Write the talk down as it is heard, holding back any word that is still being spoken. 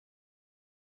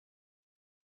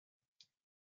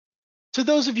To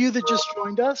those of you that just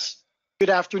joined us, good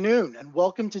afternoon and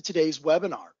welcome to today's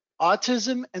webinar,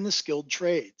 Autism and the Skilled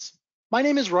Trades. My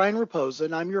name is Ryan Raposa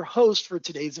and I'm your host for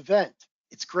today's event.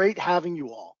 It's great having you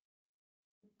all.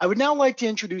 I would now like to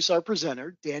introduce our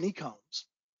presenter, Danny Combs.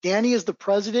 Danny is the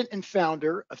president and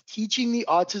founder of Teaching the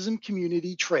Autism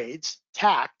Community Trades,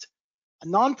 TACT, a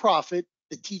nonprofit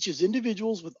that teaches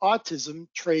individuals with autism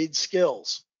trade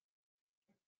skills.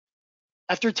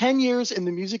 After 10 years in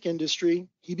the music industry,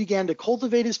 he began to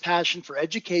cultivate his passion for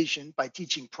education by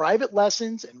teaching private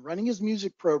lessons and running his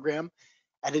music program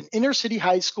at an inner city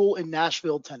high school in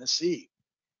Nashville, Tennessee.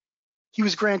 He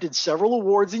was granted several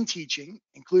awards in teaching,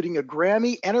 including a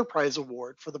Grammy Enterprise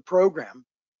Award for the program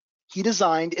he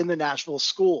designed in the Nashville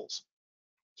schools.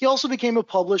 He also became a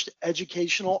published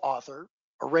educational author,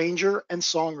 arranger, and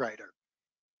songwriter.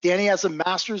 Danny has a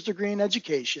master's degree in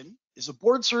education, is a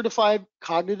board certified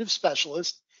cognitive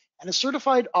specialist, and a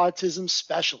certified autism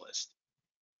specialist.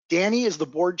 Danny is the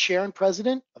board chair and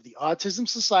president of the Autism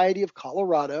Society of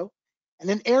Colorado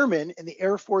and an airman in the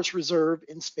Air Force Reserve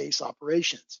in space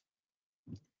operations.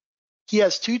 He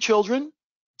has two children,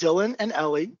 Dylan and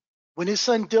Ellie. When his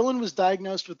son Dylan was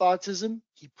diagnosed with autism,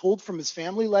 he pulled from his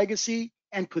family legacy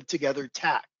and put together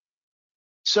TACT.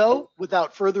 So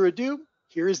without further ado,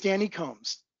 here is Danny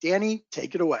Combs. Danny,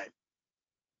 take it away.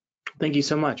 Thank you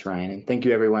so much, Ryan, and thank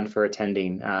you everyone for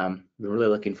attending. We're really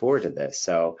looking forward to this.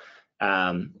 So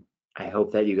I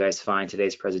hope that you guys find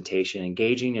today's presentation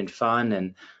engaging and fun,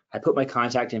 and I put my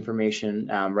contact information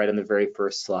right on the very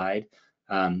first slide.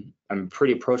 I'm a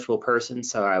pretty approachable person,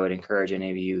 so I would encourage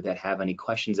any of you that have any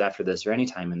questions after this or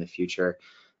anytime in the future,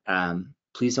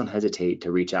 please don't hesitate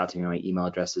to reach out to me. My email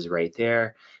address is right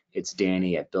there. It's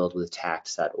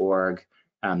danny@buildwithtacts.org.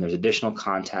 There's additional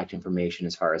contact information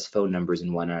as far as phone numbers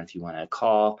and whatnot if you want to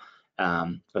call, at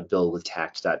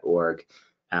buildwithtacts.org.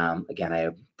 Again, I'm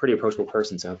a pretty approachable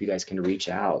person, so I hope you guys can reach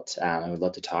out. I would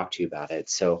love to talk to you about it.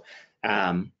 So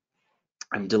I'm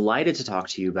delighted to talk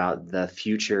to you about the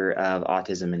future of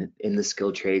autism in the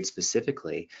skilled trades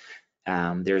specifically.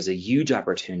 There's a huge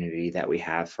opportunity that we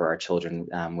have for our children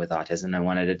with autism. I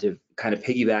wanted to kind of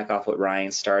piggyback off what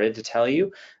Ryan started to tell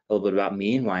you a little bit about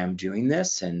me and why I'm doing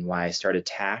this and why I started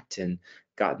TACT and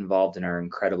got involved in our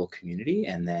incredible community.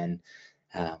 And then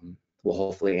we'll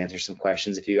hopefully answer some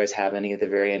questions if you guys have any at the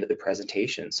very end of the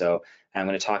presentation. So I'm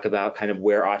going to talk about kind of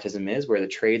where autism is, where the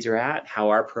trades are at,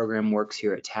 how our program works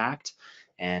here at TACT,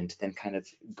 and then kind of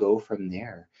go from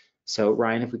there. So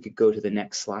Ryan, if we could go to the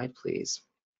next slide, please.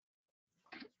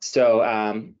 So,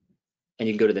 and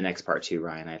you can go to the next part too,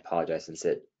 Ryan. I apologize since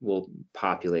it will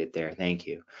populate there. Thank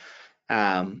you.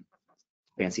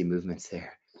 Fancy movements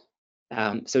there.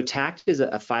 So TACT is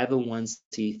a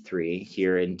 501c3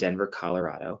 here in Denver,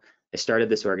 Colorado. I started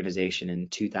this organization in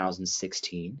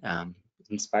 2016,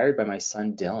 inspired by my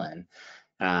son, Dylan.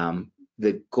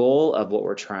 The goal of what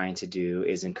we're trying to do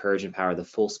is encourage and empower the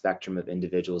full spectrum of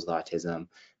individuals with autism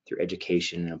through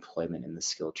education and employment in the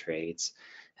skilled trades.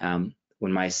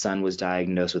 When my son was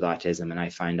diagnosed with autism, and I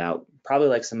find out, probably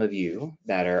like some of you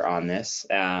that are on this,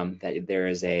 that there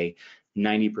is a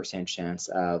 90% chance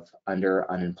of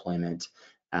unemployment.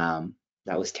 That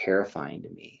was terrifying to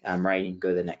me. Ryan, you can go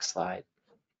to the next slide.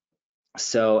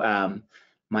 So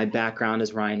my background,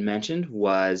 as Ryan mentioned,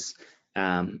 was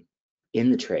in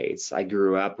the trades. I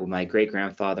grew up, my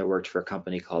great-grandfather worked for a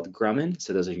company called Grumman.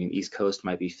 So those of you on the East Coast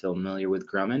might be familiar with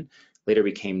Grumman. Later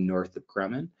became Northrop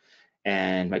Grumman.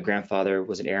 And my grandfather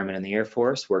was an airman in the Air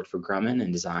Force, worked for Grumman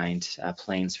and designed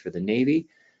planes for the Navy.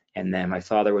 And then my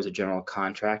father was a general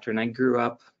contractor, and I grew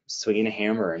up swinging a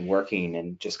hammer and working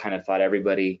and just kind of thought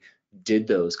everybody did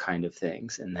those kind of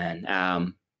things. And then,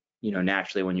 you know,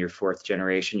 naturally when you're fourth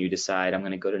generation, you decide I'm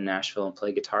going to go to Nashville and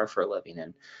play guitar for a living.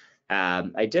 And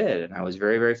I did, and I was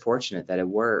very, very fortunate that it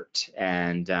worked.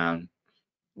 And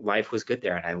life was good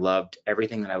there, and I loved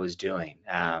everything that I was doing.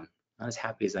 Not as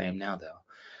happy as I am now, though.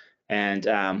 And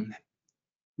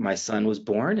my son was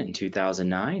born in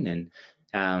 2009, and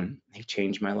he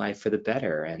changed my life for the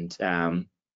better. And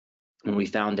when we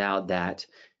found out that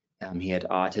he had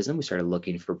autism, we started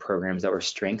looking for programs that were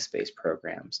strengths-based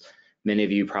programs. Many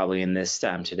of you probably in this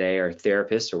today are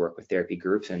therapists or work with therapy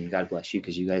groups, and God bless you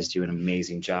because you guys do an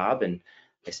amazing job. And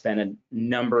I spent a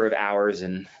number of hours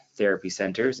in therapy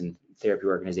centers and therapy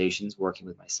organizations working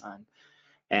with my son.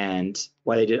 And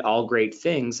while they did all great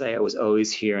things, I was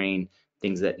always hearing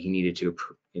things that he needed to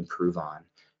improve on.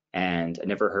 And I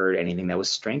never heard anything that was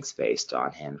strengths-based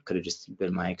on him. Could have just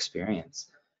been my experience.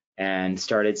 And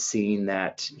started seeing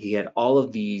that he had all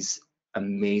of these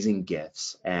amazing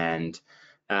gifts. And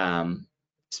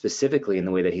specifically in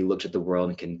the way that he looked at the world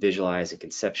and can visualize and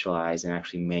conceptualize and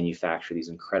actually manufacture these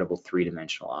incredible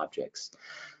three-dimensional objects.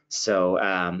 So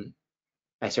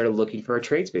I started looking for a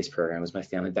trades-based program. It was my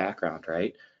family background,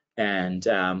 right? And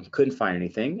couldn't find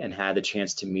anything, and had the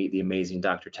chance to meet the amazing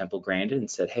Dr. Temple Grandin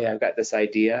and said, hey, I've got this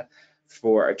idea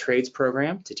for a trades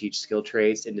program to teach skilled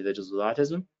trades to individuals with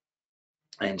autism.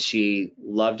 And she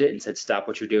loved it and said, stop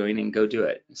what you're doing and go do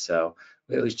it. So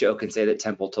we always joke and say that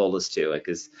Temple told us to,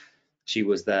 because she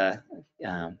was the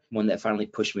one that finally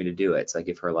pushed me to do it. So I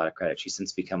give her a lot of credit. She's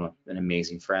since become an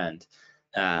amazing friend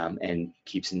and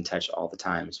keeps in touch all the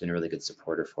time. It's been a really good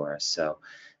supporter for us. So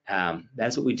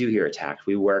that's what we do here at TACT.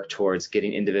 We work towards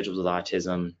getting individuals with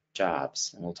autism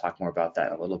jobs, and we'll talk more about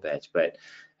that in a little bit. But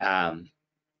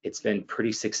it's been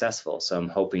pretty successful. So I'm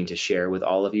hoping to share with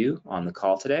all of you on the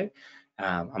call today.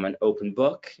 I'm an open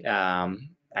book.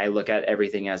 I look at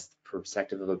everything as the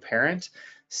perspective of a parent.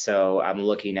 So I'm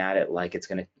looking at it like it's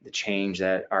going to, the change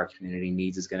that our community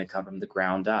needs is going to come from the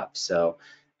ground up. So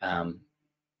I'm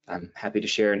happy to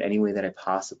share in any way that I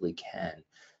possibly can.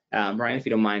 Ryan, if you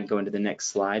don't mind going to the next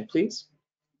slide, please.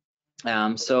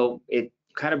 So it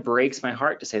kind of breaks my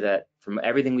heart to say that from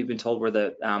everything we've been told, we're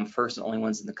the first and only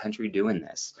ones in the country doing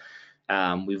this.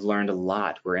 We've learned a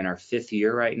lot. We're in our 5th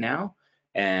year right now,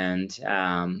 and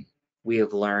we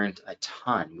have learned a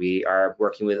ton. We are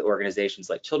working with organizations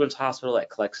like Children's Hospital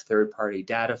that collects third-party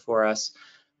data for us,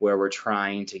 where we're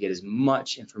trying to get as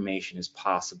much information as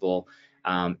possible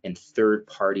and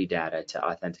third-party data to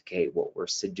authenticate what we're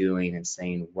doing and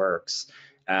saying works.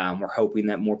 We're hoping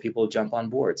that more people jump on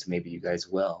board, so maybe you guys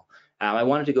will. I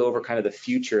wanted to go over kind of the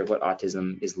future of what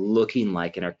autism is looking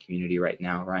like in our community right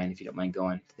now. Ryan, if you don't mind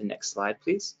going to the next slide,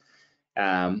 please.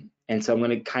 And so I'm going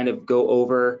to kind of go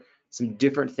over some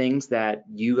different things that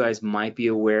you guys might be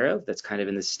aware of that's kind of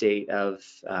in the state of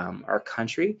our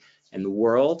country and the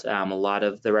world. A lot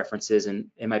of the references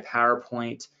in my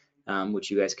PowerPoint,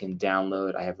 which you guys can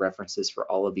download, I have references for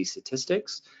all of these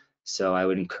statistics. So I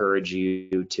would encourage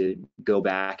you to go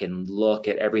back and look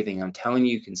at everything I'm telling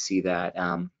you. You can see that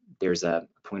there's a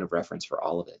point of reference for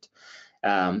all of it.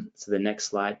 So the next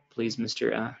slide, please,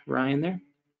 Mr. Ryan there.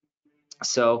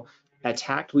 So at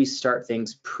TACT, we start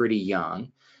things pretty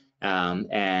young,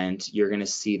 and you're going to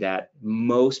see that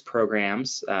most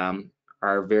programs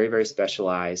are very, very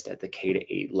specialized at the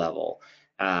K-8 level.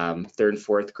 3rd and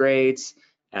 4th grades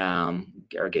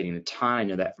are getting a ton. I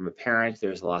know that from a parent.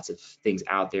 There's lots of things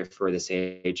out there for this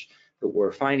age, but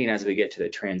we're finding as we get to the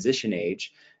transition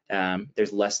age,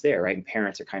 there's less there, right? And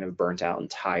parents are kind of burnt out and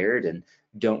tired and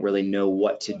don't really know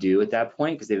what to do at that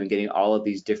point because they've been getting all of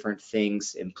these different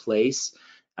things in place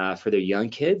for their young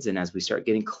kids. And as we start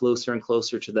getting closer and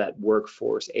closer to that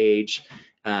workforce age,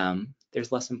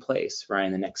 there's less in place.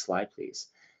 Ryan, the next slide, please.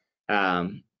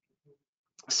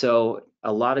 So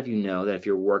a lot of you know that if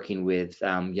you're working with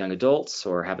young adults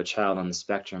or have a child on the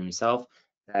spectrum yourself,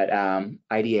 that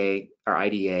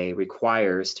IDA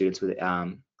requires students with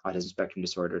autism spectrum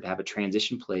disorder to have a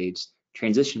transition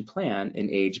plan in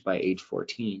age by age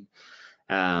 14.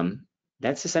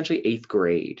 That's essentially 8th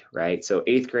grade, right? So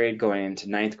 8th grade going into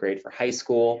 9th grade for high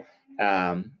school,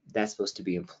 that's supposed to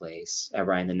be in place.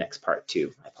 Ryan, the next part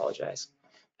too, I apologize.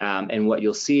 And what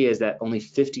you'll see is that only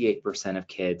 58% of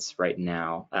kids right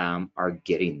now are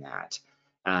getting that.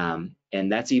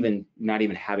 And that's not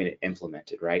even having it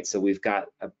implemented, right? So we've got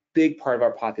a big part of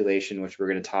our population, which we're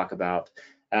going to talk about,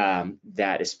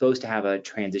 that is supposed to have a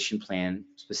transition plan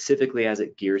specifically as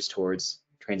it gears towards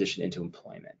transition into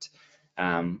employment.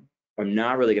 I'm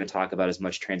not really going to talk about as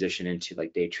much transition into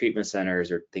like day treatment centers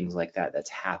or things like that.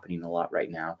 That's happening a lot right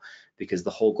now because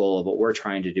the whole goal of what we're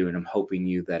trying to do, and I'm hoping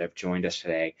you that have joined us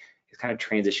today, is kind of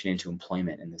transition into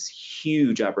employment and this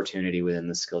huge opportunity within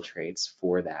the skilled trades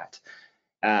for that.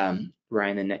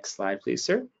 Ryan, the next slide, please,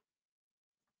 sir.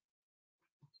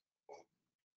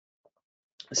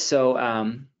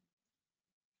 So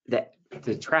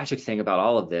the tragic thing about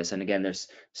all of this, and again, there's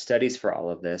studies for all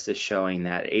of this, is showing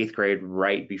that 8th grade,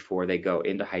 right before they go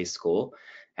into high school,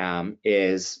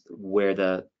 is where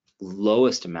the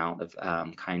lowest amount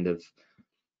of kind of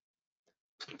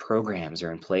programs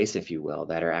are in place, if you will,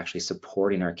 that are actually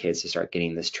supporting our kids to start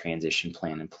getting this transition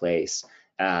plan in place.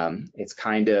 It's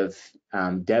kind of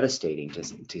devastating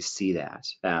to see that.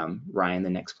 Ryan, the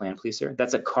next plan, please, sir.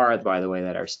 That's a card, by the way,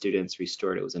 that our students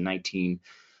restored. It was a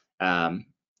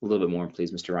a little bit more,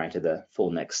 please, Mr. Ryan, to the full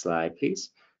next slide,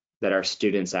 please, that our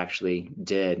students actually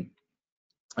did.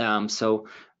 So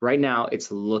right now,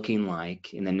 it's looking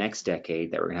like in the next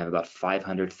decade that we're gonna have about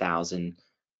 500,000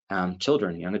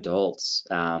 children, young adults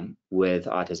with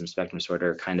autism spectrum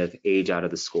disorder kind of age out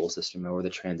of the school system or the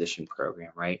transition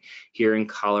program, right? Here in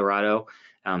Colorado,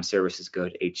 services go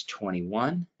to age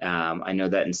 21. I know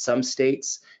that in some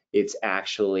states, it's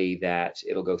actually that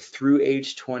it'll go through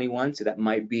age 21. So that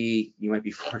might be, you might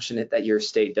be fortunate that your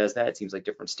state does that. It seems like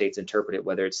different states interpret it,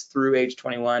 whether it's through age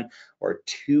 21 or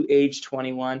to age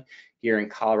 21. Here in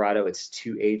Colorado, it's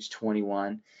to age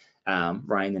 21.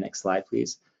 Ryan, the next slide,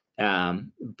 please.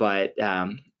 But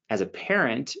as a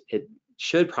parent, it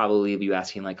should probably be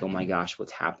asking like, oh my gosh,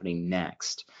 what's happening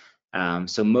next?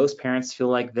 So most parents feel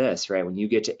like this, right? When you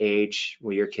get to age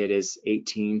where your kid is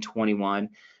 18, 21,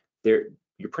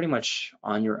 you're pretty much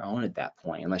on your own at that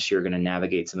point, unless you're going to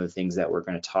navigate some of the things that we're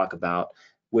going to talk about,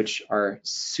 which are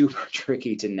super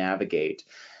tricky to navigate.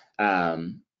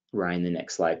 Ryan, the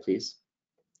next slide, please.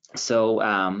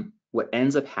 So what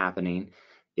ends up happening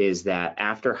is that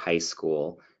after high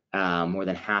school, more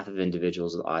than half of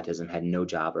individuals with autism had no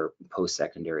job or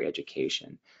post-secondary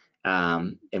education.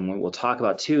 And what we'll talk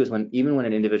about too is even when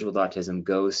an individual with autism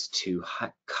goes to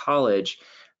college,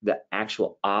 the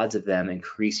actual odds of them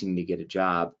increasing to get a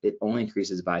job, it only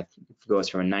increases goes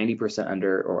from a 90%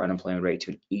 under or unemployment rate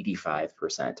to an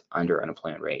 85% under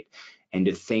unemployment rate. And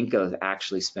to think of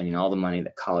actually spending all the money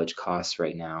that college costs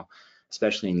right now,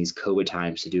 especially in these COVID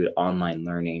times, to do it online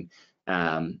learning,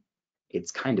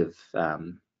 it's kind of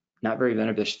not very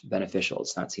beneficial.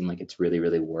 It's not seem like it's really,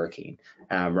 really working.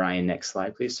 Ryan, next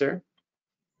slide, please, sir.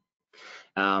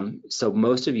 So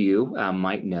most of you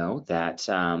might know that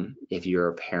if you're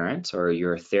a parent or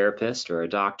you're a therapist or a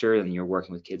doctor and you're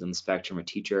working with kids on the spectrum, a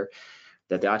teacher,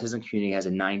 that the autism community has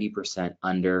a 90%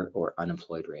 under or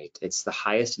unemployed rate. It's the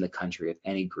highest in the country of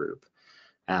any group.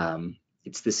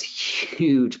 It's this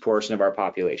huge portion of our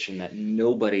population that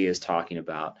nobody is talking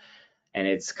about. And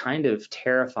it's kind of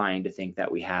terrifying to think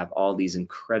that we have all these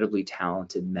incredibly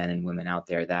talented men and women out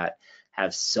there that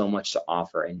have so much to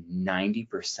offer, and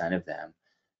 90% of them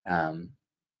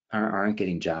aren't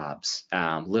getting jobs,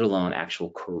 let alone actual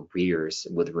careers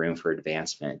with room for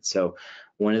advancement. So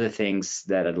one of the things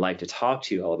that I'd like to talk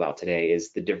to you all about today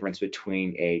is the difference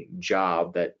between a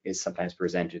job that is sometimes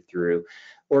presented through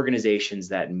organizations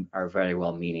that are very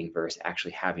well-meaning versus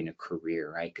actually having a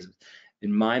career, right? Because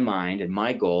in my mind and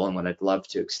my goal, and what I'd love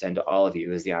to extend to all of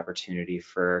you, is the opportunity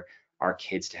for our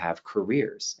kids to have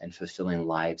careers and fulfilling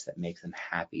lives that make them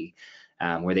happy,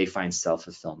 where they find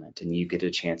self-fulfillment, and you get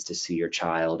a chance to see your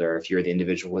child, or if you're the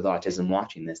individual with autism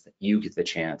watching this, that you get the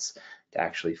chance to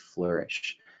actually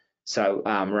flourish. So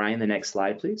Ryan, the next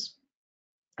slide, please.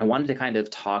 I wanted to kind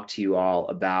of talk to you all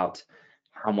about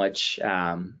how much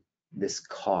this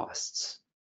costs,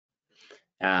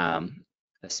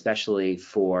 especially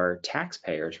for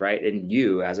taxpayers, right? And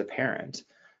you as a parent.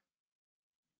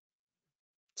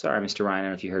 Sorry, Mr. Ryan, I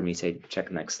don't know if you heard me say check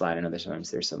the next slide. I know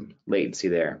there's some latency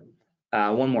there.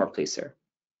 One more, please, sir.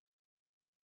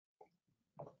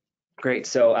 Great.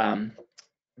 So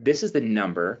this is the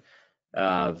number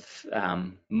of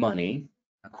money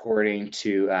according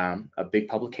to a big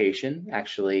publication.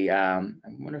 Actually, I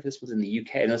wonder if this was in the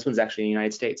UK. And this one's actually in the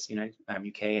United States,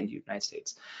 UK and United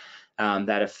States,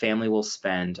 that a family will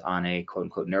spend on a quote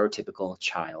unquote neurotypical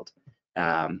child,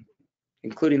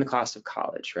 including the cost of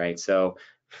college, right? So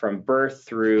from birth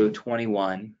through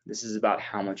 21, this is about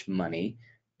how much money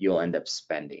you'll end up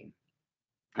spending.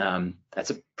 That's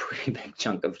a pretty big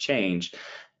chunk of change.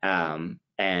 And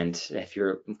if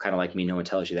you're kind of like me, no one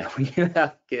tells you that when you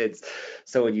have kids.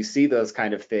 So when you see those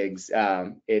kind of things,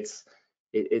 it's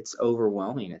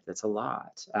overwhelming. That's a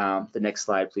lot. The next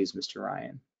slide, please, Mr.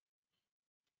 Ryan.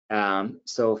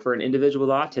 So for an individual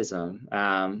with autism,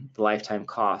 the lifetime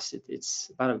cost,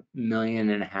 it's about $1.5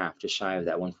 million, just shy of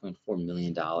that $1.4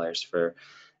 million for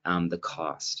the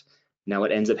cost. Now,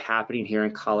 what ends up happening here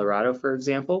in Colorado, for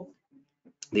example,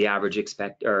 the average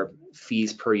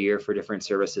fees per year for different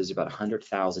services is about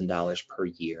 $100,000 per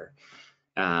year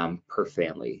per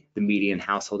family. The median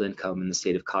household income in the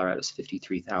state of Colorado is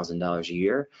 $53,000 a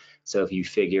year. So if you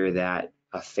figure that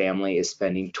a family is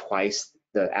spending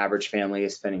the average family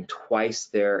is spending twice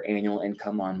their annual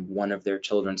income on one of their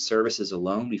children's services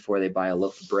alone before they buy a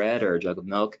loaf of bread or a jug of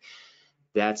milk,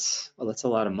 that's a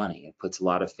lot of money. It puts a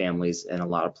lot of families in a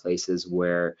lot of places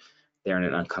where they're in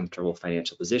an uncomfortable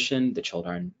financial position. The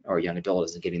children or young adult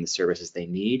isn't getting the services they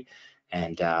need,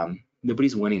 and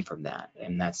nobody's winning from that.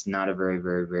 And that's not a very,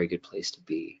 very, very good place to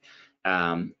be.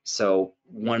 So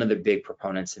one of the big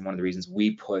proponents and one of the reasons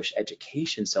we push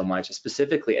education so much,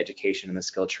 specifically education in the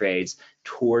skilled trades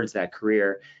towards that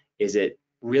career, is it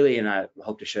really, and I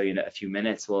hope to show you in a few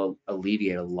minutes, will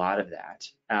alleviate a lot of that.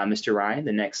 Mr. Ryan,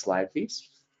 the next slide, please.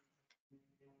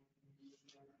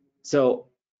 So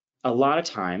a lot of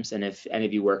times, and if any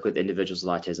of you work with individuals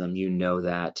with autism, you know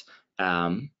that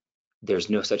there's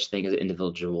no such thing as an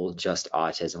individual just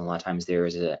autism. A lot of times there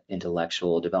is an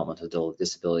intellectual developmental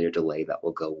disability or delay that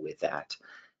will go with that.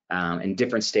 And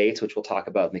different states, which we'll talk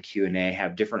about in the Q&A,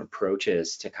 have different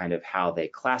approaches to kind of how they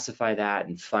classify that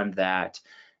and fund that.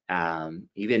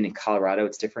 Even in Colorado,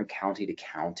 it's different county to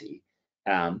county.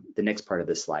 The next part of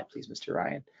this slide, please, Mr.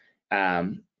 Ryan.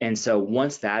 And so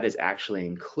once that is actually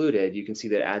included, you can see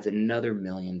that adds another $1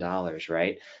 million,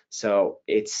 right? So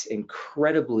it's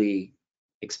incredibly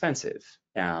expensive,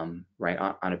 right,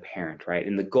 on a parent, right?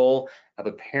 And the goal of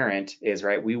a parent is,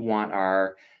 right, we want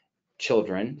our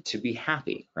children to be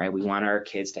happy, right? We want our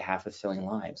kids to have fulfilling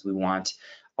lives. We want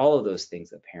all of those things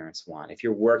that parents want. If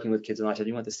you're working with kids in autism,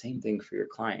 you want the same thing for your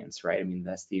clients, right? I mean,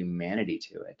 that's the humanity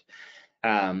to it.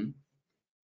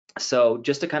 So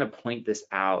just to kind of point this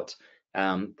out,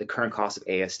 the current costs of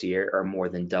ASD are more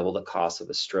than double the cost of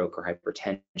a stroke or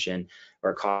hypertension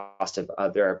or cost of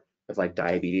other, of like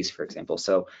diabetes, for example.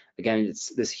 So again,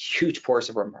 it's this huge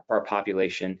portion of our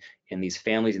population, and these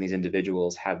families and these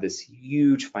individuals have this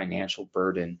huge financial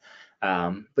burden.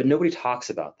 But nobody talks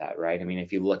about that, right? I mean,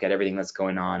 if you look at everything that's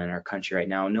going on in our country right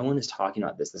now, no one is talking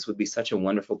about this. This would be such a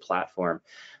wonderful platform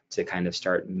to kind of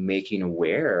start making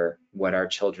aware what our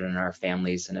children and our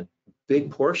families and a big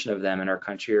portion of them in our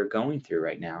country are going through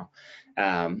right now,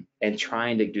 and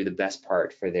trying to do the best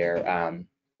part for their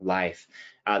life.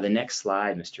 The next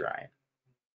slide, Mr. Ryan.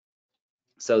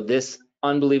 So this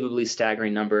unbelievably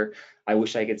staggering number, I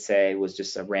wish I could say was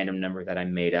just a random number that I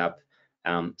made up.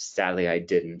 Sadly, I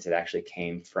didn't. It actually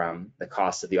came from the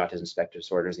cost of the autism spectrum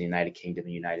disorders in the United Kingdom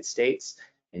and United States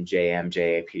in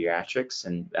JMJA Pediatrics.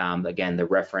 And again, the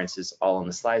reference is all on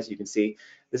the slides. You can see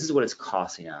this is what it's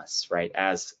costing us, right,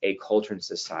 as a culture and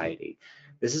society.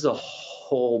 This is a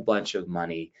whole bunch of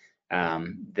money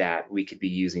that we could be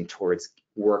using towards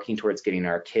working towards getting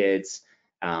our kids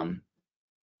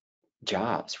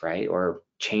jobs, right, or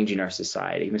changing our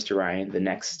society. Mr. Ryan, the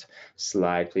next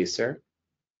slide, please, sir.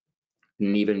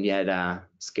 An even yet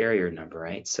scarier number,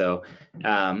 right? So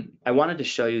I wanted to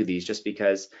show you these just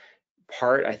because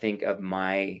part, I think, of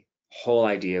my whole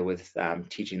idea with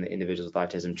teaching the individuals with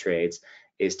autism trades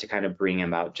is to kind of bring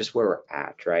them out just where we're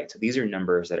at, right? So these are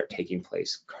numbers that are taking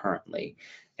place currently,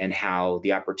 and how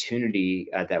the opportunity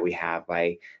that we have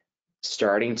by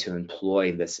starting to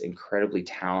employ this incredibly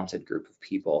talented group of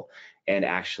people and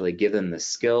actually give them the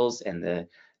skills and the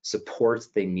supports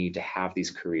they need to have these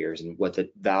careers, and what the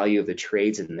value of the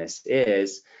trades in this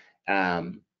is,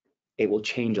 it will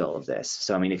change all of this.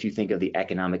 So, I mean, if you think of the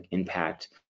economic impact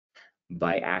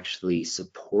by actually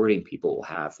supporting people will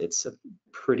have, it's a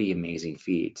pretty amazing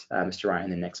feat. Mr. Ryan,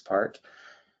 the next part.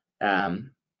 I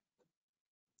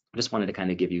just wanted to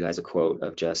kind of give you guys a quote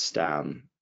of just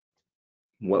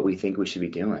what we think we should be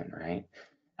doing, right?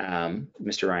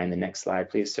 Mr. Ryan, the next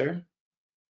slide, please, sir.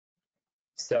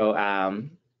 So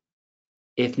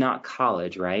if not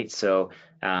college, right? So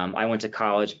I went to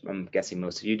college. I'm guessing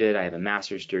most of you did. I have a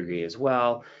master's degree as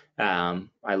well.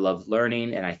 I love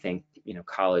learning, and I think, you know,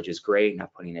 college is great,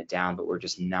 not putting it down, but we're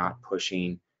just not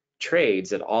pushing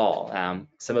trades at all.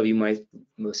 Some of you might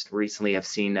most recently have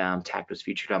seen TACT was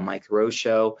featured on Mike Rowe's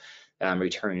show,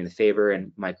 Returning the Favor,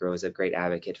 and Mike Rowe is a great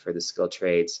advocate for the skilled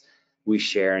trades. We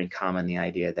share in common the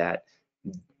idea that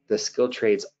the skilled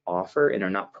trades offer and are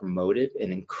not promoted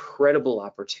an incredible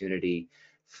opportunity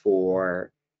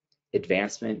for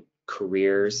advancement,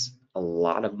 careers, a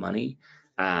lot of money.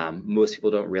 Most people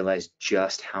don't realize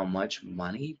just how much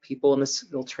money people in the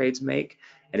skilled trades make,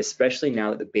 and especially now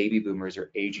that the baby boomers are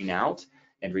aging out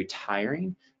and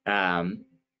retiring,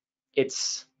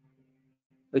 it's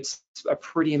a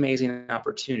pretty amazing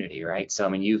opportunity, right? So I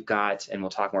mean, you've got, and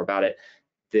we'll talk more about it,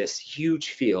 this huge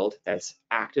field that's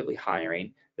actively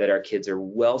hiring, that our kids are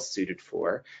well suited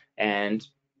for and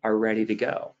are ready to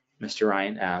go. Mr.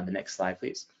 Ryan, the next slide,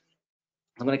 please.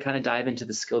 I'm going to kind of dive into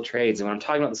the skilled trades. And when I'm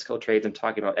talking about the skilled trades, I'm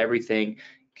talking about everything, in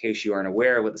case you aren't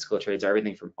aware of what the skilled trades are,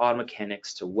 everything from auto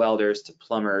mechanics to welders to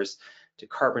plumbers to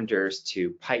carpenters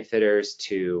to pipe fitters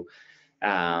to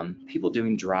people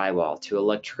doing drywall to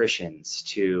electricians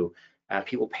to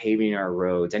people paving our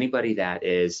roads, anybody that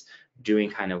is doing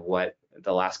kind of what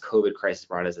the last COVID crisis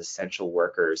brought as essential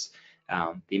workers.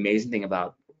 The amazing thing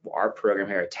about our program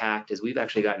here at TACT is we've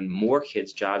actually gotten more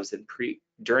kids jobs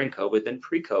during COVID than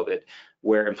pre-COVID,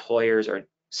 where employers are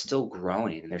still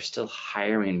growing and they're still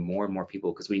hiring more and more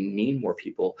people because we need more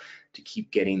people to keep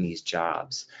getting these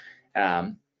jobs.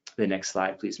 The next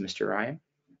slide, please, Mr. Ryan.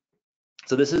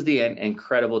 So this is the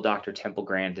incredible Dr. Temple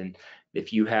Grandin.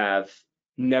 If you have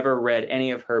never read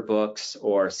any of her books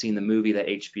or seen the movie that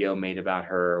HBO made about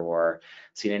her or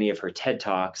seen any of her TED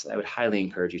Talks, I would highly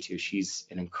encourage you to. She's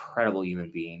an incredible human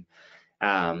being.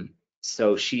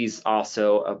 So she's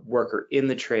also a worker in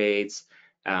the trades.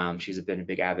 She's been a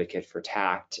big advocate for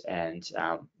TACT, and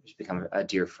she's become a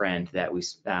dear friend that we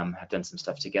have done some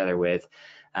stuff together with.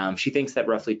 She thinks that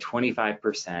roughly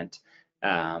 25%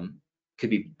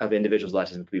 of individuals with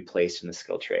autism could be placed in the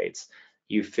skilled trades.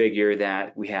 You figure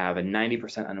that we have a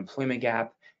 90% unemployment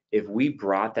gap. If we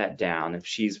brought that down, if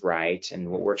she's right, and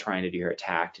what we're trying to do here at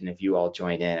TACT, and if you all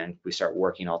join in and we start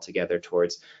working all together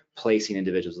towards placing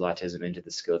individuals with autism into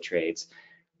the skilled trades,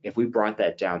 if we brought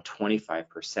that down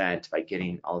 25% by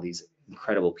getting all these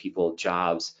incredible people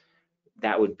jobs,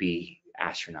 that would be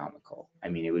astronomical. I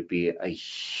mean, it would be a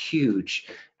huge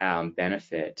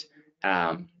benefit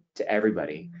to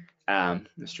everybody.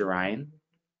 Mr. Ryan,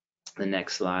 the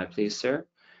next slide, please, sir.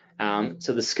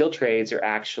 So the skilled trades are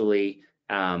actually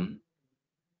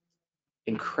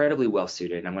incredibly well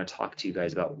suited, and I'm going to talk to you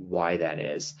guys about why that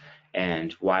is,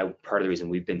 and why part of the reason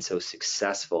we've been so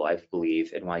successful, I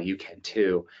believe, and why you can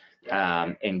too,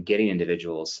 in getting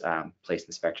individuals placed in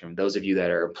the spectrum. Those of you that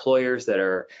are employers that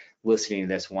are listening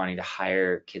to this wanting to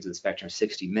hire kids with the spectrum,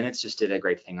 60 Minutes just did a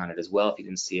great thing on it as well. If you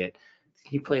didn't see it,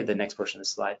 can you play the next portion of the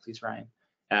slide, please, Ryan?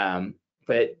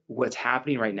 But what's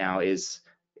happening right now is,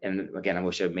 and again, I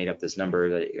wish I made up this number,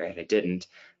 that I didn't,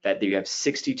 that you have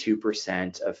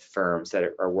 62% of firms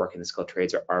that are working the skilled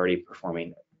trades are already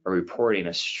performing or reporting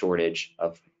a shortage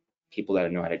of people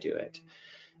that know how to do it.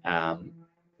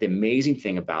 The amazing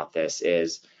thing about this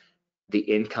is the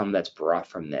income that's brought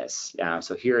from this.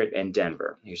 So here in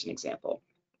Denver, here's an example.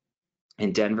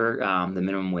 In Denver, the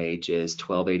minimum wage is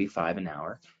 $12.85 an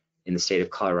hour. In the state of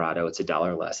Colorado, it's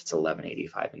 $1 less, it's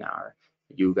 $11.85 an hour.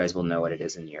 You guys will know what it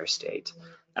is in your state.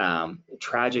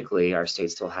 Tragically, our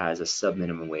state still has a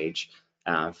sub-minimum wage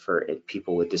for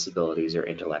people with disabilities or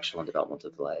intellectual and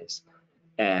developmental delays.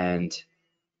 And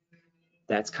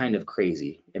that's kind of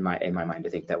crazy in my mind to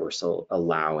think that we're still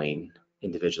allowing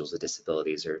individuals with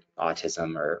disabilities or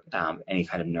autism or any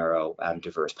kind of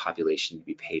neurodiverse population to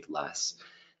be paid less.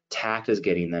 TACT is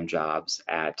getting them jobs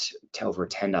at over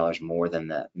 $10 more than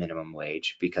the minimum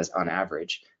wage, because on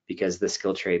average, because the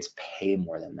skilled trades pay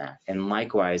more than that. And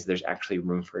likewise, there's actually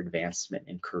room for advancement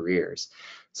in careers.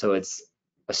 So it's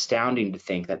astounding to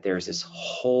think that there's this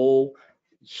whole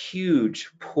huge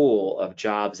pool of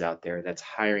jobs out there that's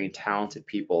hiring talented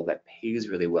people, that pays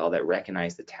really well, that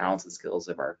recognize the talents and skills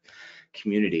of our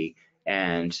community,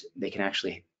 and they can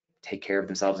actually take care of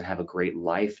themselves and have a great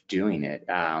life doing it.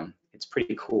 It's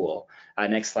pretty cool.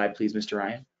 Next slide, please, Mr.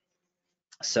 Ryan.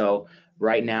 So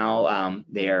right now,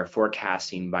 they are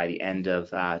forecasting by the end of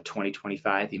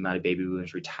 2025, the amount of baby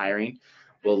boomers retiring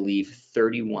will leave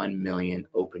 31 million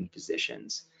open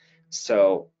positions.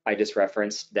 So I just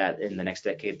referenced that in the next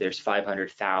decade, there's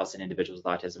 500,000 individuals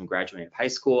with autism graduating high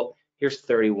school. Here's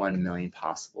 31 million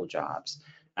possible jobs.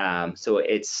 So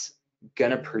it's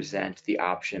gonna present the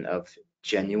option of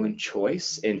genuine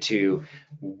choice into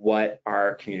what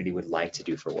our community would like to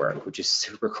do for work, which is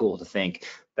super cool to think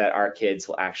that our kids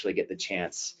will actually get the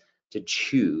chance to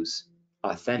choose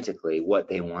authentically what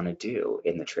they want to do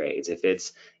in the trades. If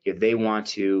they want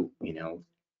to,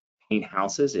 paint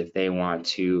houses, if they want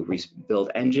to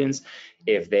build engines,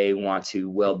 if they want to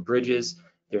weld bridges,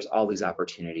 there's all these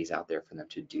opportunities out there for them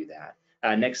to do that.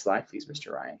 Next slide, please,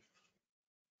 Mr. Ryan.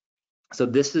 So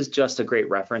this is just a great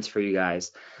reference for you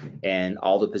guys and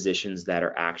all the positions that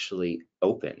are actually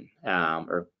open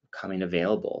or coming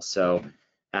available. So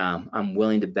I'm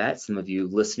willing to bet some of you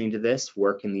listening to this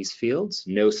work in these fields,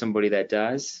 know somebody that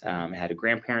does, had a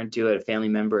grandparent do it, a family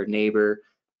member, a neighbor,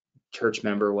 church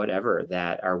member, whatever,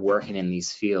 that are working in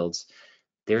these fields.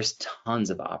 There's tons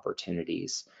of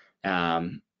opportunities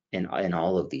in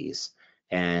all of these.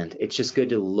 And it's just good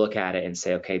to look at it and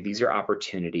say, okay, these are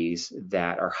opportunities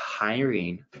that are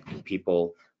hiring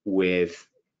people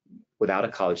without a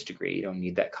college degree. You don't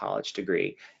need that college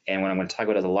degree. And what I'm going to talk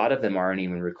about is a lot of them aren't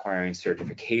even requiring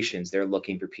certifications. They're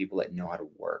looking for people that know how to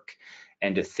work.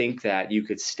 And to think that you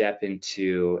could step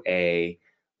into a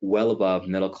well above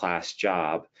middle class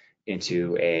job,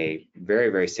 into a very,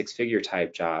 very six-figure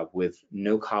type job with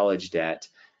no college debt,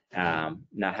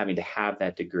 not having to have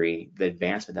that degree, the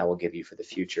advancement that will give you for the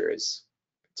future it's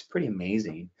pretty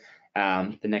amazing.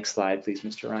 The next slide, please,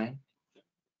 Mr. Ryan.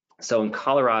 So in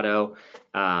Colorado,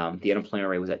 the unemployment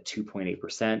rate was at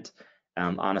 2.8%.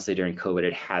 Honestly, during COVID,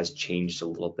 it has changed a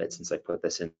little bit since I put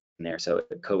this in there. So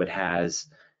COVID has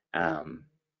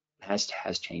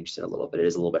changed it a little bit. It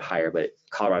is a little bit higher, but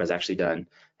Colorado's actually done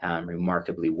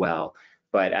remarkably well.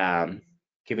 But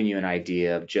giving you an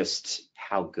idea of just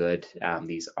how good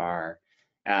these are.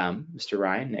 Mr.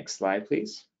 Ryan, next slide,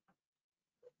 please.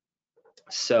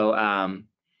 So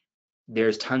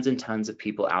there's tons and tons of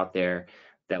people out there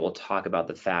that will talk about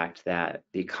the fact that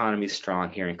the economy is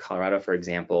strong here in Colorado, for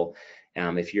example.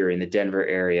 If you're in the Denver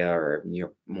area or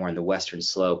you're more on the western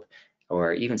slope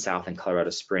or even south in Colorado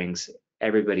Springs,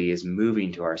 everybody is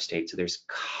moving to our state, so there's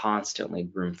constantly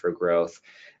room for growth.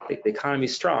 The economy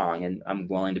is strong, and I'm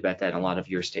willing to bet that in a lot of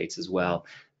your states as well.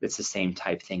 It's the same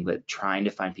type thing, but trying to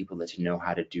find people that know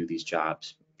how to do these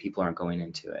jobs. People aren't going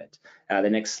into it. The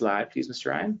next slide, please,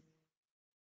 Mr. Ryan.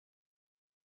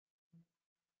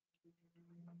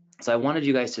 So I wanted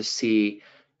you guys to see,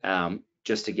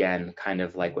 just again, kind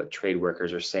of like what trade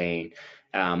workers are saying.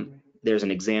 There's an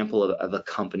example of a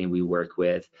company we work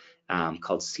with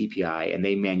called CPI, and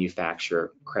they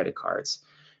manufacture credit cards.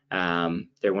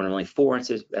 They're one of only 4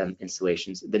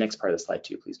 installations. The next part of the slide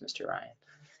too, please, Mr.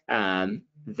 Ryan.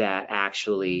 That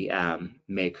actually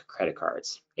make credit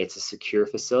cards. It's a secure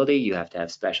facility. You have to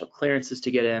have special clearances to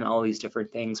get in, all these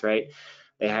different things, right?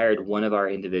 They hired one of our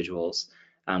individuals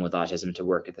with autism to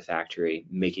work at the factory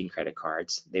making credit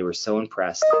cards. They were so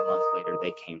impressed. A month later,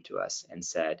 they came to us and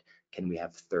said, can we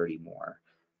have 30 more?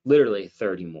 Literally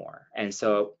 30 more. And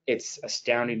so it's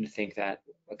astounding to think that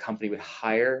a company would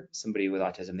hire somebody with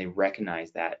autism. They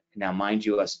recognize that. Now, mind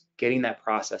you, us getting that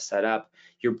process set up,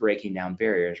 you're breaking down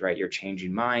barriers, right? You're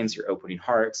changing minds, you're opening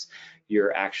hearts,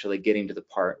 you're actually getting to the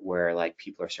part where like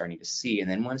people are starting to see.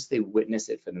 And then once they witness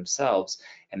it for themselves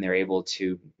and they're able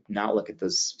to not look at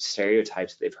those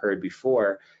stereotypes that they've heard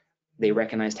before, they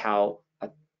recognized how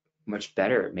much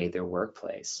better it made their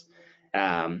workplace.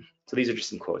 So these are just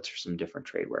some quotes for some different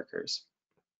trade workers.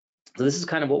 So this is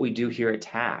kind of what we do here at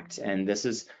TACT, and this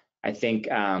is, I think,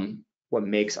 what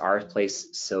makes our place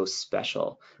so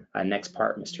special. Next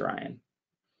part, Mr. Ryan.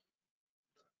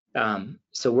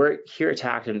 So we're here at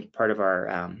TACT, and part of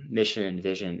our mission and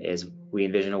vision is we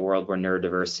envision a world where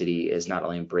neurodiversity is not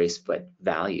only embraced but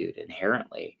valued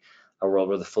inherently, a world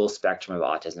where the full spectrum of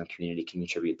autism community can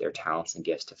contribute their talents and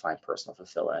gifts to find personal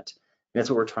fulfillment. And that's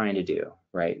what we're trying to do,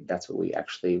 right? That's what we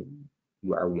actually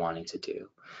are wanting to do.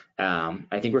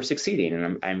 I think we're succeeding,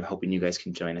 and I'm hoping you guys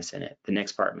can join us in it. The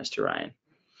next part, Mr. Ryan.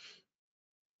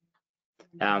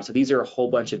 So these are a whole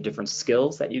bunch of different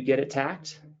skills that you get at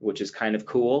TACT, which is kind of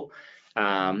cool.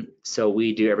 So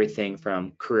we do everything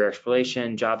from career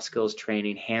exploration, job skills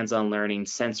training, hands-on learning,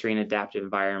 sensory and adaptive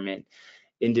environment,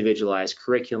 individualized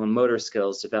curriculum, motor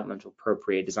skills, developmental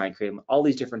appropriate, design curriculum, all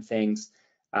these different things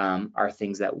are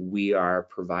things that we are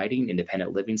providing,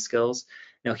 independent living skills.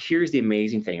 Now, here's the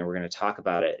amazing thing, and we're going to talk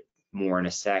about it more in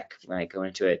a sec when I go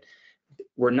into it.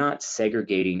 We're not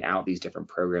segregating out these different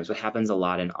programs. What happens a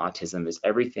lot in autism is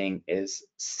everything is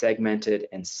segmented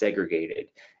and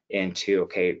segregated into,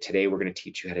 okay, today we're going to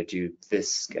teach you how to do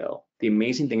this skill. The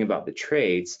amazing thing about the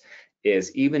trades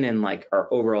is even in like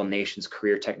our overall nation's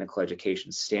career technical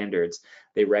education standards,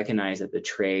 they recognize that the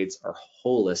trades are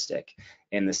holistic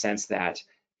in the sense that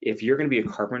if you're going to be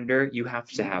a carpenter, you have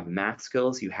to have math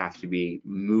skills, you have to be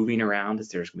moving around,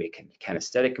 there's going to be a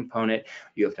kinesthetic component,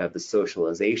 you have to have the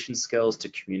socialization skills to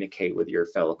communicate with your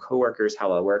fellow coworkers,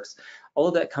 how that works. All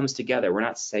of that comes together. We're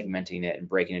not segmenting it and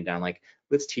breaking it down like,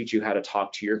 let's teach you how to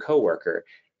talk to your coworker.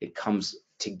 It comes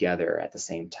together at the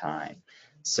same time.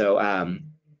 So, and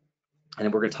then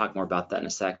we're going to talk more about that in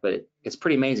a sec, but it's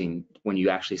pretty amazing when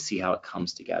you actually see how it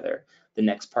comes together. The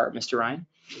next part, Mr. Ryan.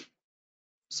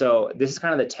 So this is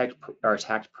kind of the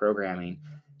TACT programming,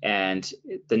 and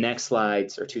the next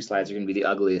slides or 2 slides are going to be the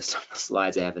ugliest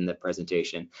slides I have in the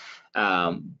presentation,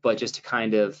 but just to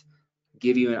kind of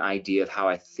give you an idea of how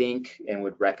I think and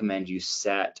would recommend you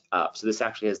set up. So this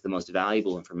actually has the most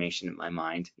valuable information in my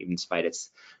mind, even despite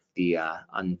it's the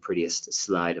unprettiest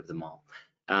slide of them all.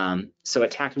 So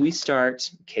at TACT, we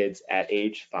start kids at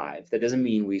age 5. That doesn't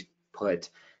mean we put,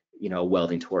 a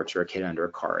welding torch or a kid under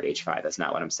a car at age 5. That's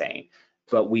not what I'm saying.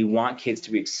 But we want kids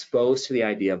to be exposed to the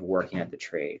idea of working at the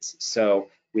trades. So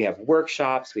we have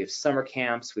workshops, we have summer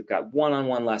camps, we've got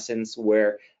one-on-one lessons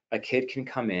where a kid can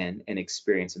come in and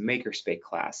experience a makerspace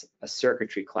class, a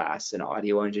circuitry class, an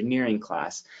audio engineering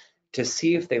class to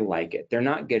see if they like it. They're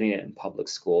not getting it in public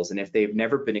schools, and if they've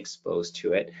never been exposed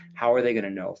to it, how are they going to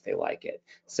know if they like it?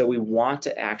 So we want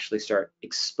to actually start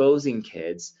exposing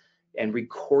kids and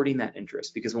recording that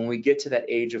interest, because when we get to that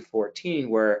age of 14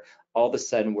 where all of a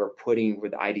sudden we're putting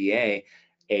with IDA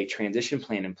a transition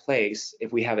plan in place,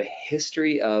 if we have a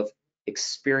history of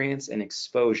experience and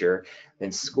exposure,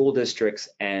 then school districts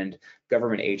and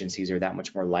government agencies are that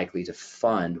much more likely to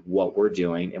fund what we're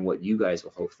doing and what you guys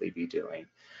will hopefully be doing.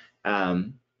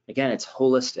 Again, it's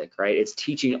holistic, right? It's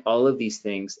teaching all of these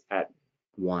things at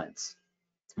once.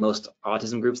 Most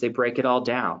autism groups, they break it all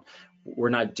down. We're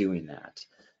not doing that.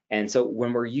 And so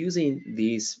when we're using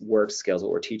these work skills,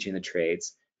 what we're teaching the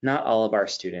trades, not all of our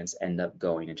students end up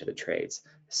going into the trades.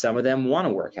 Some of them want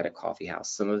to work at a coffee house.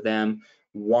 Some of them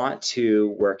want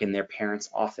to work in their parents'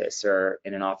 office or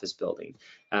in an office building.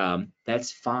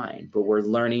 That's fine, but we're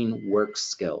learning work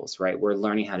skills, right? We're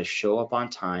learning how to show up on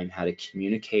time, how to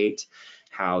communicate,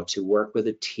 how to work with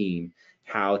a team,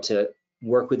 how to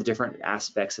work with different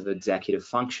aspects of executive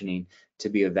functioning to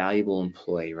be a valuable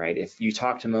employee, right? If you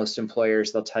talk to most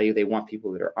employers, they'll tell you they want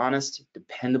people that are honest,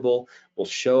 dependable, will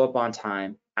show up on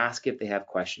time, ask if they have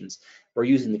questions. We're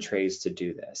using the trades to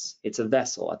do this. It's a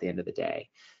vessel at the end of the day.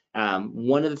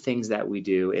 One of the things that we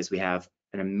do is we have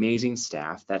an amazing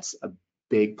staff. That's a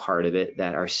big part of it,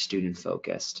 that are student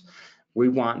focused. We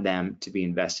want them to be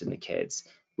invested in the kids.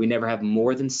 We never have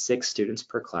more than 6 students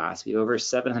per class. We have over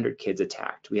 700 kids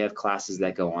attacked. We have classes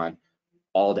that go on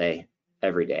all day,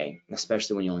 every day,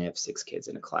 especially when you only have 6 kids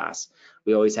in a class.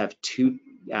 We always have 2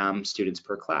 students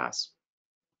per class.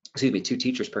 Excuse me, 2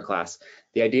 teachers per class.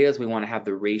 The idea is we want to have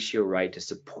the ratio right to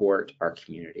support our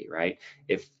community, right?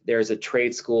 If there's a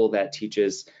trade school that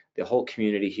teaches the whole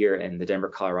community here in the Denver,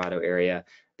 Colorado area,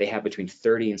 they have between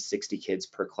 30 and 60 kids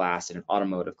per class in an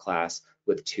automotive class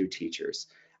with 2 teachers.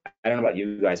 I don't know about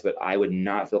you guys, but I would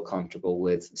not feel comfortable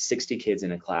with 60 kids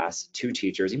in a class, 2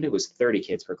 teachers, even if it was 30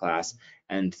 kids per class,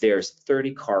 and there's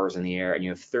 30 cars in the air, and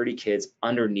you have 30 kids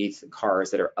underneath the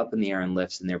cars that are up in the air in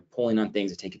lifts, and they're pulling on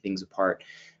things and taking things apart.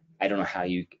 I don't know how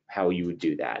you would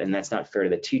do that, and that's not fair to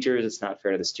the teachers. It's not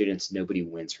fair to the students. Nobody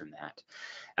wins from that.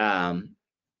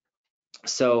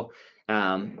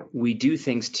 We do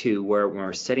things too where when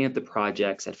we're setting up the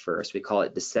projects at first, we call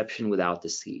it deception without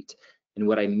deceit. And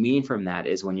what I mean from that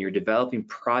is when you're developing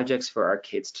projects for our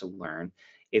kids to learn,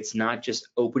 it's not just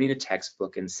opening a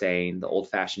textbook and saying the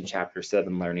old-fashioned chapter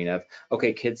 7 learning of,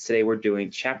 okay, kids, today we're doing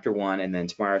chapter 1, and then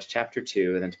tomorrow's chapter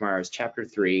 2, and then tomorrow's chapter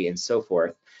 3, and so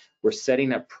forth. We're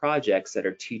setting up projects that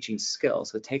are teaching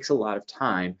skills. So it takes a lot of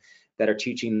time, that are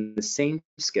teaching the same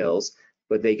skills,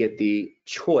 but they get the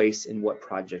choice in what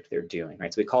project they're doing,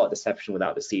 right? So we call it deception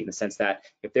without deceit, in the sense that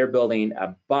if they're building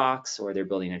a box or they're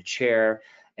building a chair,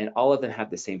 and all of them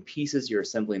have the same pieces, you're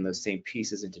assembling those same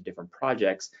pieces into different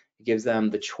projects, it gives them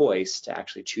the choice to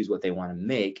actually choose what they want to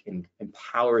make and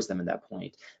empowers them at that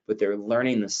point, but they're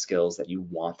learning the skills that you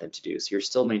want them to do. So you're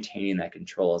still maintaining that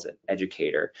control as an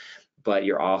educator, but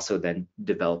you're also then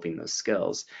developing those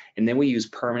skills. And then we use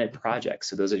permanent projects.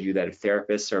 So those of you that are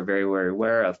therapists are very, very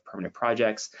aware of permanent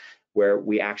projects, where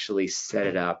we actually set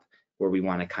it up where we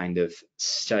want to kind of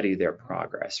study their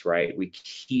progress, right? We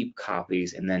keep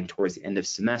copies, and then towards the end of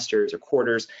semesters or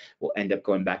quarters, we'll end up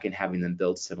going back and having them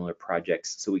build similar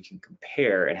projects so we can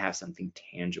compare and have something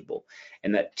tangible.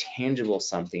 And that tangible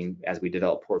something, as we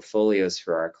develop portfolios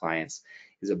for our clients,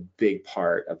 is a big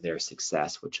part of their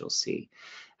success, which you'll see.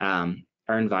 Our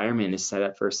environment is set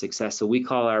up for success. So we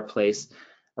call our place,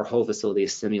 our whole facility, a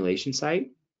simulation site.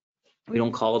 We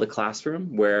don't call it a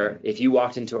classroom, where if you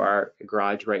walked into our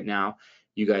garage right now,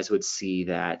 you guys would see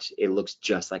that it looks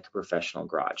just like a professional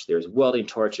garage. There's welding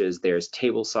torches, there's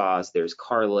table saws, there's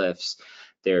car lifts,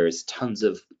 there's tons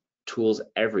of tools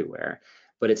everywhere.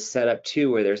 But it's set up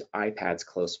too where there's iPads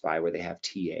close by where they have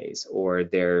TAs, or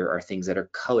there are things that are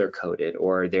color coded,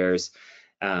 or there's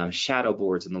shadow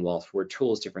boards in the walls where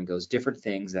tools different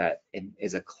things, that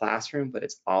is a classroom, but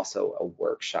it's also a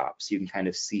workshop. So you can kind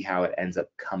of see how it ends up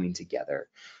coming together.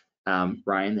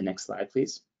 Ryan, the next slide,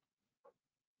 please.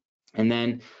 And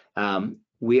then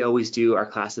we always do our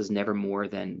classes never more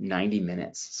than 90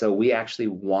 minutes. So we actually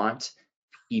want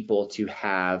people to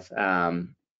have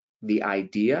the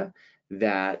idea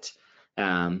that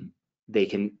they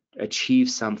can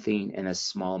achieve something in a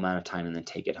small amount of time and then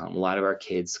take it home. A lot of our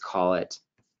kids call it,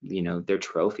 their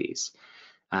trophies.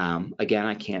 Again,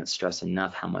 I can't stress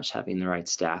enough how much having the right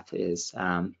staff is.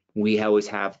 We always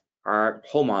have our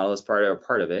whole model as part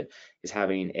of it is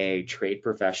having a trade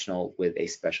professional with a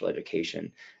special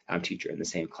education teacher in the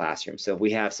same classroom. So if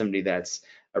we have somebody that's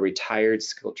a retired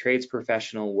skilled trades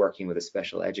professional working with a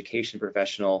special education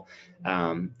professional,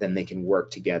 then they can work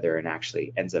together, and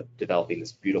actually ends up developing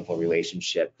this beautiful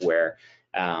relationship where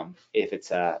if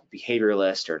it's a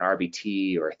behavioralist or an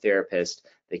RBT or a therapist,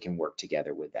 they can work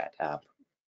together with that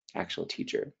actual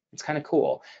teacher. It's kind of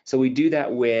cool. So we do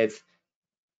that with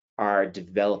our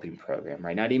developing program,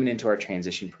 right? Not even into our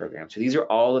transition program. So these are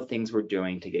all the things we're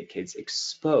doing to get kids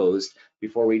exposed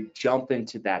before we jump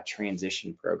into that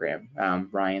transition program.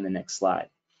 Ryan, the next slide.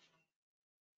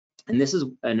 And this is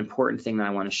an important thing that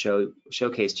I want to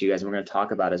showcase to you guys, and we're going to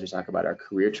talk about as we talk about our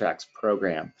career tracks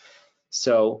program.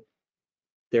 So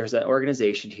there's an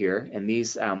organization here, and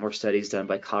these were studies done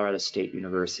by Colorado State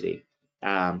University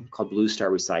called Blue Star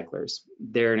Recyclers.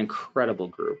 They're an incredible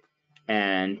group,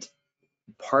 and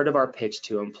part of our pitch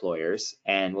to employers,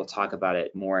 and we'll talk about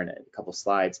it more in a couple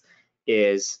slides,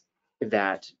 is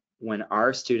that when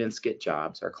our students get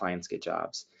jobs, our clients get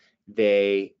jobs,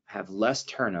 they have less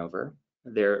turnover,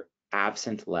 they're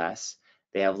absent less,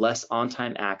 they have less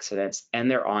on-time accidents,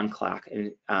 and their on-clock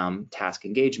and task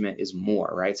engagement is more,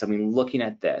 right? So I mean, looking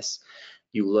at this,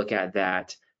 you look at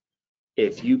that,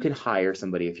 if you can hire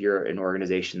somebody, if you're an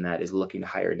organization that is looking to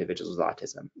hire individuals with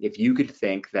autism, if you could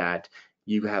think that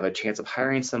you have a chance of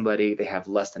hiring somebody, they have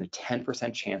less than a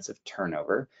 10% chance of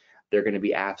turnover, they're going to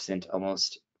be absent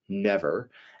almost never,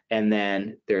 and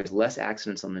then there's less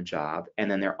accidents on the job, and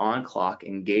then their on-clock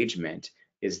engagement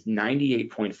is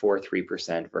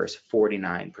 98.43% versus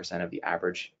 49% of the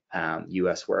average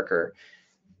US worker.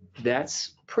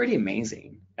 That's pretty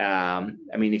amazing. I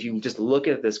mean, if you just look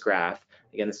at this graph,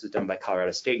 again, this was done by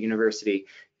Colorado State University,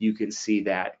 you can see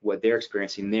that what they're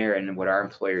experiencing there and what our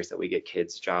employers that we get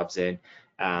kids jobs in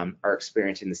are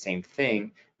experiencing the same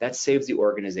thing. That saves the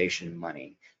organization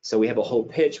money. So we have a whole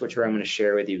pitch, which I'm going to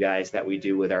share with you guys, that we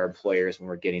do with our employers when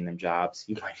we're getting them jobs.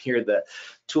 You might hear the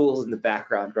tools in the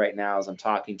background right now as I'm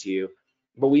talking to you,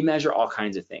 but we measure all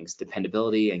kinds of things: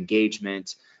 dependability,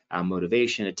 engagement,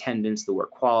 motivation, attendance, the work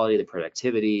quality, the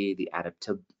productivity, the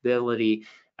adaptability.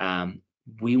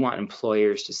 We want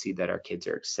employers to see that our kids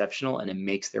are exceptional and it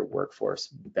makes their workforce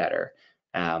better.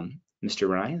 Mr.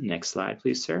 Ryan, next slide,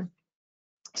 please, sir.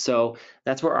 So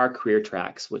that's where our career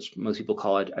tracks, which most people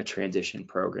call it a transition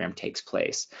program, takes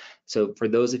place. So for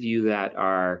those of you that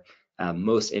are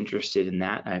most interested in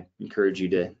that, I encourage you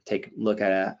to take a look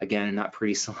at again, not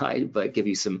pretty slide, but give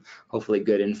you some hopefully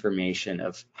good information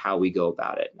of how we go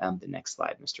about it. The next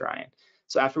slide, Mr. Ryan.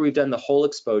 So after we've done the whole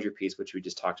exposure piece, which we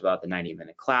just talked about, the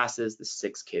 90-minute classes, the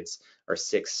 6 kids or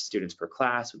 6 students per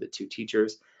class with the 2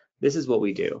 teachers, this is what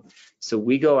we do. So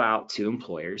we go out to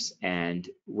employers and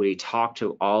we talk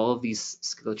to all of these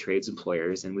skilled trades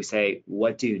employers and we say,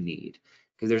 what do you need?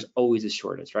 Because there's always a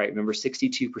shortage, right? Remember,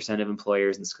 62% of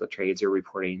employers in skilled trades are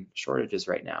reporting shortages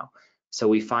right now. So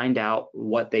we find out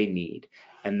what they need.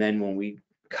 And then when we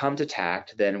come to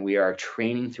TACT, then we are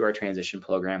training through our transition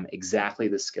program exactly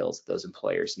the skills that those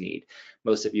employers need.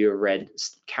 Most of you have read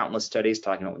countless studies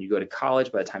talking about when you go to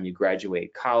college, by the time you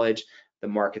graduate college, the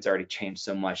market's already changed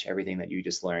so much, everything that you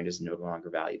just learned is no longer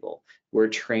valuable. We're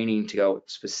training to go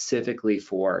specifically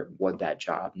for what that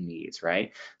job needs,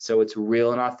 right? So it's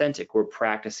real and authentic. We're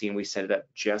practicing, we set it up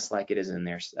just like it is in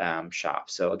their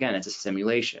shop. So again, it's a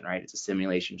simulation, right? It's a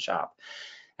simulation shop.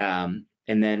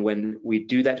 And then when we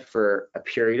do that for a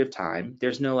period of time,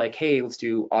 there's no like, hey, let's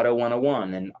do auto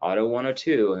 101 and auto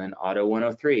 102 and then auto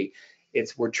 103.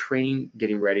 We're training,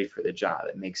 getting ready for the job.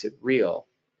 It makes it real.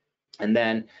 And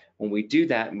then when we do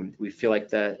that, and we feel like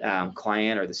the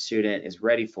client or the student is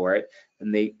ready for it,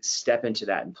 then they step into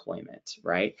that employment,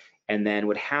 right? And then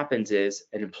what happens is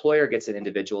an employer gets an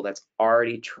individual that's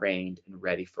already trained and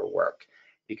ready for work.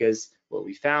 Because what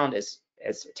we found is,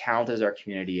 as talented as our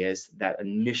community is, that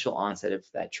initial onset of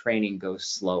that training goes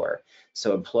slower.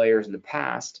 So employers in the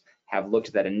past have looked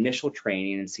at that initial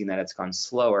training and seen that it's gone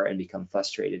slower and become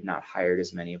frustrated, not hired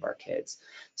as many of our kids.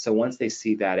 So once they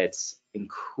see that it's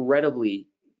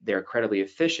they're incredibly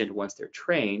efficient once they're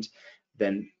trained,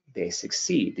 then they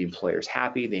succeed. The employer's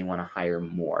happy, they want to hire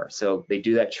more. So they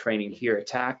do that training here at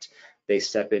TACT, they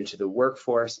step into the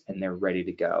workforce and they're ready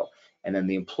to go. And then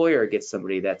the employer gets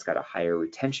somebody that's got a higher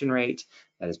retention rate,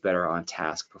 that is better on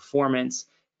task performance.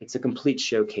 It's a complete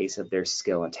showcase of their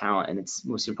skill and talent. And it's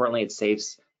most importantly, it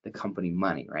saves the company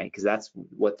money, right? Because that's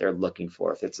what they're looking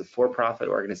for. If it's a for-profit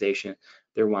organization,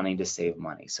 they're wanting to save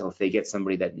money. So if they get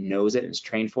somebody that knows it and is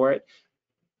trained for it,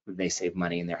 they save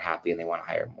money and they're happy and they want to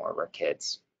hire more of our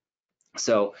kids.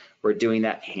 So we're doing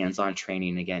that hands-on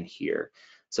training again here.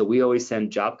 So we always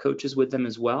send job coaches with them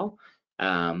as well.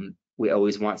 We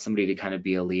always want somebody to kind of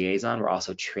be a liaison. We're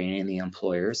also training the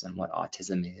employers on what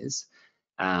autism is.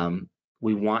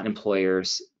 We want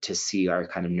employers to see our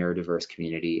kind of neurodiverse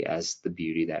community as the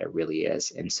beauty that it really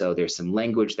is. And so there's some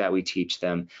language that we teach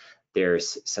them.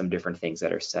 There's some different things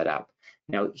that are set up.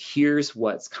 Now, here's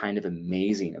what's kind of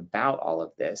amazing about all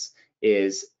of this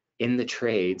is in the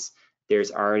trades,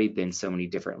 there's already been so many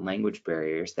different language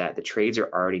barriers that the trades are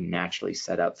already naturally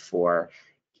set up for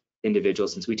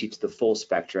individuals. Since we teach the full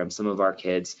spectrum, some of our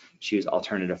kids choose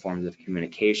alternative forms of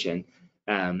communication.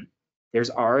 There's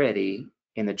already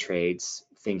in the trades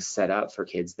things set up for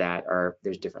kids that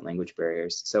there's different language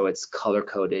barriers. So it's color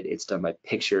coded, it's done by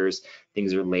pictures,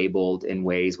 things are labeled in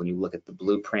ways when you look at the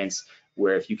blueprints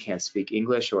where if you can't speak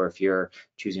English or if you're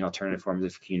choosing alternative forms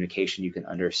of communication, you can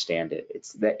understand it.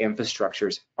 It's the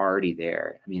infrastructure's already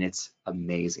there. I mean, it's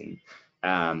amazing.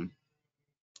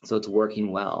 So it's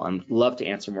working well. I'd love to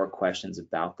answer more questions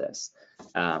about this.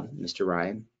 Mr.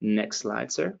 Ryan, next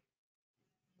slide, sir.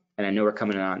 And I know we're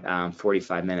coming on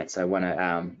 45 minutes, so I want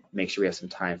to make sure we have some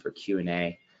time for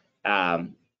Q&A.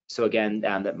 So again,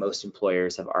 that most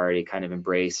employers have already kind of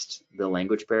embraced the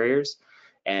language barriers,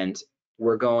 and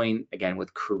we're going again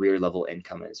with career level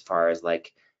income as far as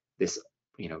like this,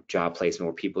 you know, job placement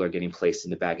where people are getting placed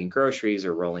into bagging groceries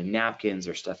or rolling napkins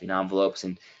or stuffing envelopes,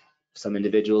 and some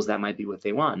individuals that might be what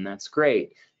they want, and that's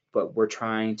great. But we're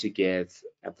trying to give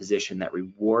a position that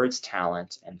rewards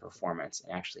talent and performance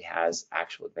and actually has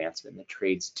actual advancement. The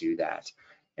trades do that,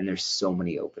 and there's so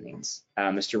many openings.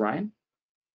 Mr. Ryan?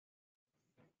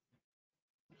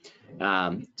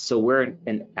 So we're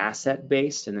an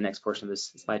asset-based in the next portion of this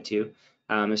slide too,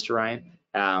 Mr.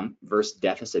 Ryan, versus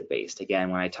deficit-based. Again,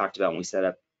 when I talked about when we set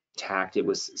up TACT, it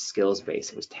was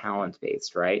skills-based, it was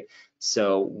talent-based, right?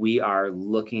 So we are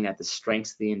looking at the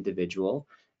strengths of the individual,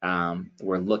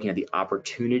 we're looking at the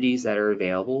opportunities that are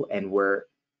available, and we're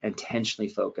intentionally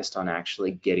focused on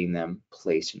actually getting them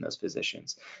placed in those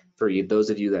positions. For you, those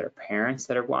of you that are parents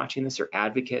that are watching this or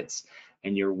advocates,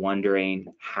 and you're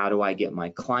wondering, how do I get my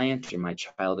client or my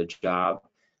child a job?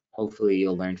 Hopefully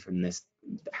you'll learn from this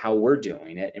how we're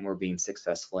doing it and we're being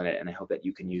successful in it, and I hope that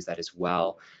you can use that as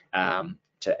well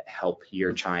to help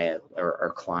your child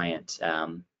or client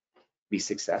be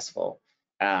successful.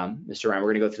 Mr. Ryan,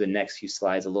 we're going to go through the next few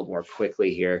slides a little more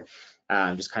quickly here,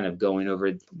 just kind of going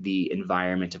over the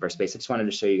environment of our space. I just wanted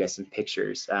to show you guys some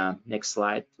pictures. Next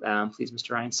slide, please,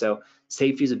 Mr. Ryan. So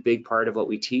safety is a big part of what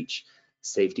we teach.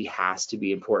 Safety has to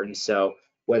be important. So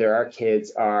whether our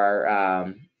kids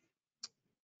are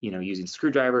you know, using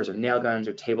screwdrivers or nail guns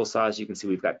or table saws, you can see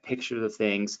we've got pictures of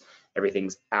things.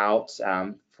 Everything's out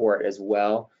for it as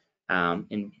well.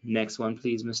 And next one,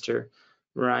 please, Mr.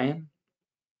 Ryan.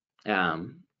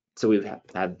 So we've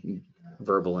had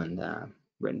verbal and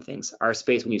written things. Our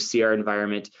space, when you see our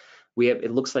environment, we have,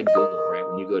 it looks like Google, right?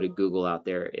 When you go to Google out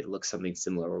there, it looks something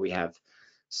similar where we have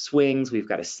swings, we've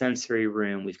got a sensory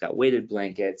room, we've got weighted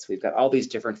blankets, we've got all these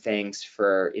different things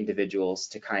for individuals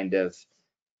to kind of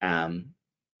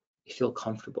feel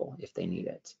comfortable if they need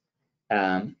it.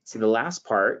 So the last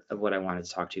part of what I wanted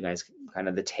to talk to you guys, kind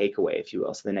of the takeaway, if you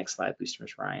will, so the next slide, please,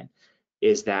 Mr. Ryan,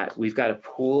 is that we've got a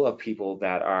pool of people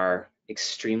that are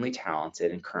extremely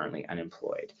talented and currently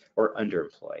unemployed or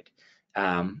underemployed.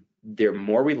 They're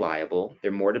more reliable,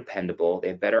 they're more dependable, they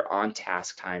have better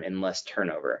on-task time and less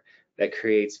turnover. That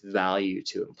creates value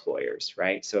to employers,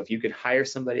 right? So if you can hire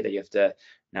somebody that you have to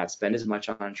not spend as much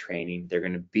on training, they're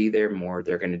going to be there more,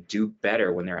 they're going to do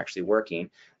better when they're actually working,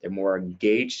 they're more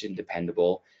engaged and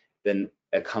dependable, then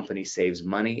a company saves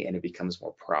money and it becomes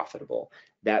more profitable.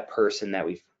 That person that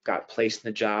we've got placed in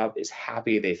the job is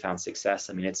happy they found success.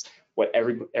 I mean, it's what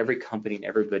every company and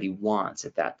everybody wants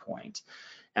at that point.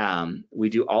 We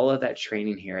do all of that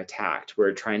training here at TACT.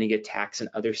 We're trying to get TACTs in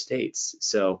other states.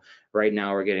 So right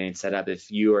now we're getting it set up.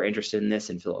 If you are interested in this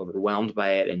and feel overwhelmed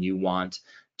by it and you want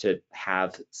to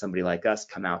have somebody like us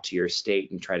come out to your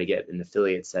state and try to get an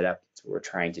affiliate set up, that's what we're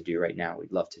trying to do right now.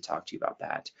 We'd love to talk to you about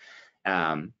that.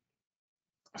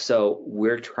 So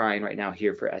we're trying right now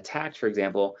here for TACT, for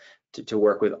example, to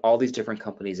work with all these different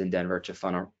companies in Denver to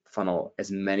funnel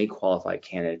as many qualified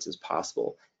candidates as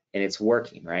possible. And it's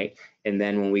working, right? And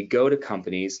then when we go to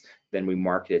companies, then we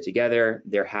market it together.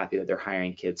 They're happy that they're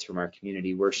hiring kids from our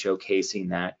community. We're showcasing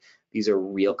that these are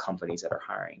real companies that are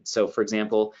hiring. So for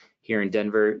example, here in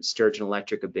Denver, Sturgeon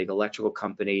Electric, a big electrical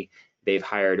company, they've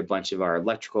hired a bunch of our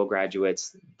electrical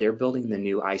graduates. They're building the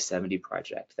new I-70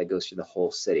 project that goes through the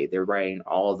whole city. They're writing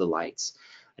all of the lights.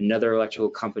 Another electrical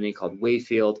company called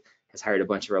Wayfield has hired a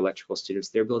bunch of our electrical students.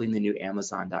 They're building the new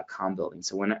Amazon.com building.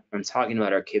 So when I'm talking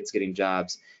about our kids getting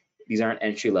jobs, these aren't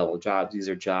entry-level jobs. These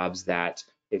are jobs that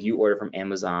if you order from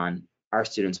Amazon, our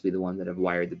students will be the one that have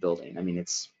wired the building. I mean,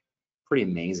 it's pretty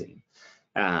amazing.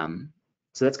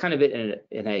 So that's kind of it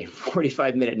in a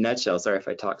 45-minute nutshell. Sorry if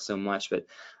I talk so much, but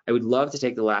I would love to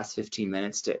take the last 15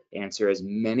 minutes to answer as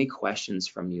many questions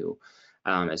from you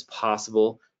as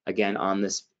possible. Again, on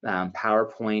this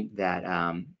PowerPoint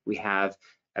that we have,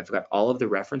 I've got all of the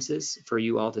references for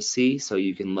you all to see, so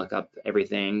you can look up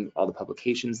everything, all the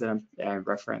publications that I've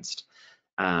referenced,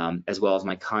 as well as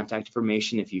my contact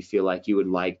information if you feel like you would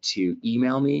like to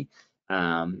email me.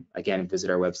 Again, visit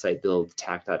our website,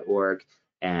 buildtact.org,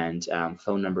 and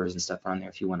phone numbers and stuff are on there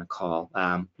if you want to call.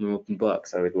 I'm an open book,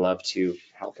 so I would love to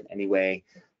help in any way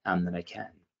that I can.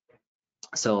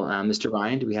 So, Mr.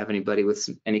 Ryan, do we have anybody with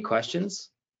any questions?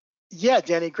 Yeah,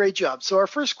 Danny, great job. So our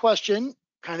first question,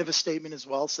 kind of a statement as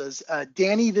well, says,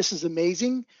 Danny, this is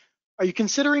amazing. Are you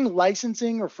considering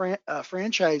licensing or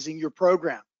franchising your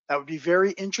program? That would be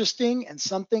very interesting and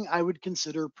something I would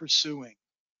consider pursuing.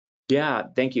 Yeah,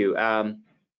 thank you. Well,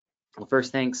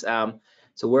 first, thanks. So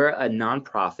we're a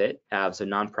nonprofit, so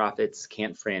nonprofits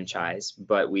can't franchise,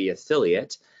 but we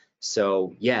affiliate.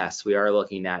 So yes, we are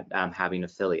looking at having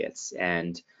affiliates,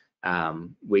 and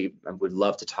we would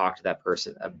love to talk to that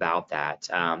person about that.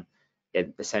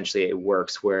 Essentially, it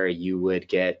works where you would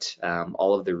get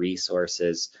all of the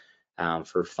resources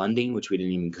for funding, which we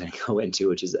didn't even go into,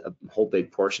 which is a whole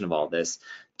big portion of all this.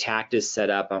 TACT is set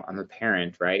up. I'm a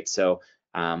parent, right? So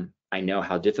I know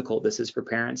how difficult this is for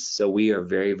parents, so we are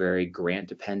very, very grant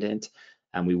dependent.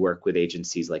 We work with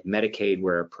agencies like Medicaid,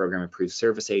 we're a program approved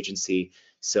service agency.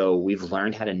 So we've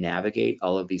learned how to navigate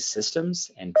all of these systems,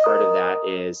 and part of that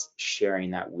is sharing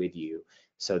that with you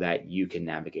so that you can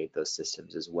navigate those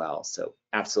systems as well. So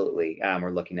absolutely,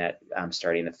 we're looking at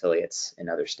starting affiliates in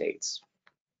other states.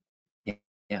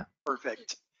 Yeah.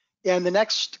 Perfect. And the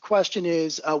next question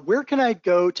is, where can I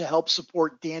go to help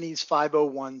support Danny's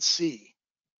 501c?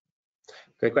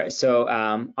 Great question. So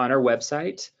on our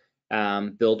website,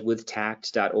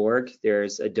 buildwithtact.org,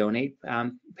 there's a donate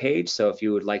page. So if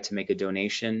you would like to make a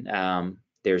donation,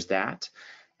 there's that.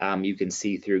 You can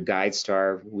see through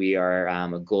GuideStar, we are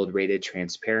a gold-rated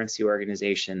transparency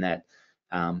organization that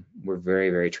we're very,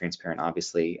 very transparent,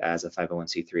 obviously, as a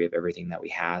 501c3 of everything that we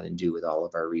have and do with all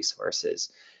of our resources.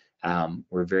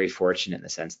 We're very fortunate in the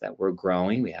sense that we're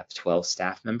growing. We have 12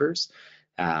 staff members.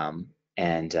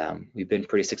 And we've been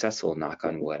pretty successful, knock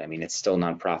on wood. I mean, it's still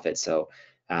nonprofit, so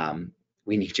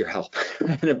we need your help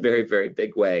in a very, very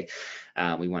big way.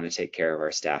 We want to take care of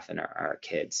our staff and our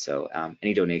kids. So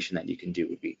any donation that you can do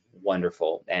would be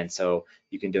wonderful. And so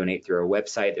you can donate through our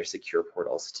website. There's secure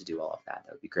portals to do all of that.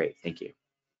 That would be great. Thank you.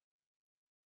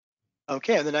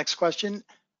 Okay, and the next question,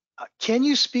 can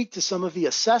you speak to some of the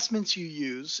assessments you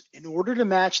use in order to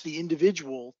match the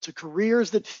individual to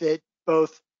careers that fit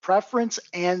both preference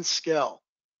and skill?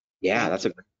 Yeah, Thank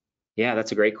you.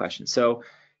 that's a great question. So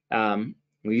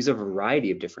we use a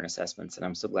variety of different assessments, and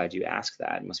I'm so glad you asked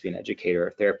that. It must be an educator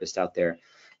or therapist out there.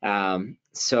 When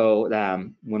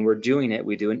we're doing it,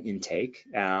 we do an intake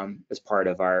as part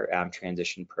of our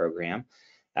transition program.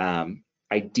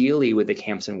 Ideally, with the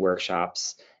camps and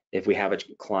workshops, if we have a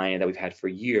client that we've had for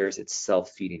years, it's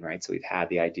self-feeding, right? So we've had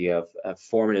the idea of a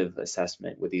formative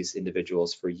assessment with these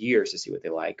individuals for years to see what they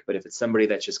like. But if it's somebody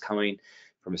that's just coming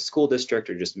from a school district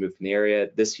or just moved from the area,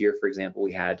 this year, for example,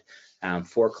 we had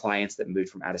 4 clients that moved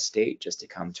from out of state just to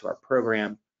come to our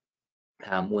program.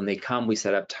 When they come, we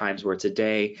set up times where it's a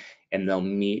day, and they'll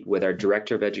meet with our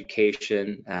director of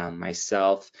education,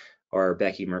 myself, or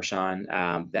Becky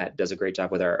Mershon, that does a great job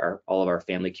with all of our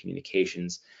family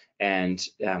communications. And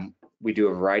we do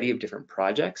a variety of different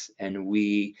projects, and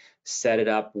we set it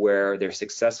up where they're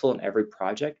successful in every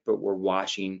project, but we're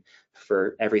watching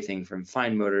for everything from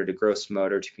fine motor to gross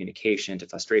motor to communication to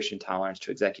frustration tolerance to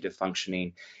executive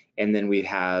functioning. And then we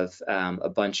have a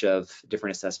bunch of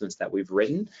different assessments that we've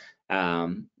written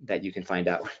that you can find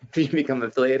out if you become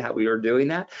affiliate how we are doing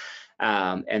that.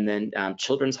 And then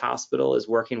Children's Hospital is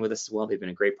working with us as well. They've been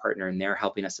a great partner, and they're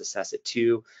helping us assess it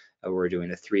too. We're doing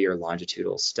a 3-year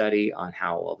longitudinal study on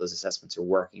how all those assessments are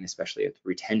working, especially with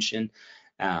retention,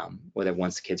 whether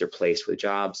once the kids are placed with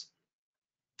jobs.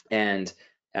 And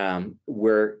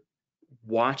we're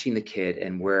watching the kid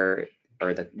or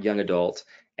the young adult,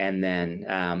 and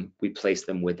then we place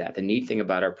them with that. The neat thing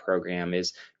about our program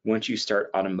is once you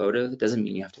start automotive, it doesn't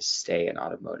mean you have to stay in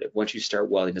automotive. Once you start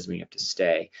welding, it doesn't mean you have to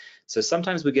stay. So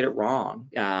sometimes we get it wrong,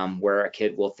 where a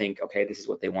kid will think, okay, this is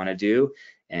what they want to do,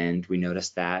 and we notice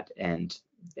that, and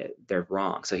they're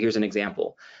wrong. So here's an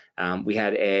example. We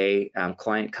had a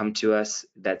client come to us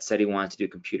that said he wanted to do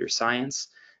computer science,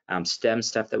 STEM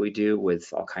stuff that we do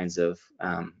with all kinds of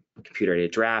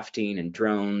computer-aided drafting and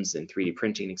drones and 3D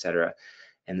printing, et cetera.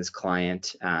 And this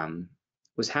client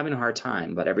was having a hard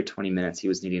time, but every 20 minutes he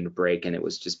was needing a break, and it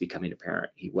was just becoming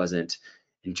apparent he wasn't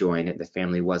enjoying it. The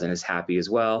family wasn't as happy as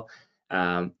well.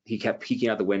 He kept peeking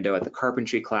out the window at the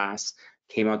carpentry class,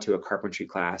 came out to a carpentry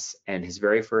class, and his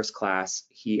very first class,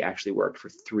 he actually worked for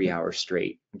 3 hours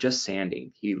straight, just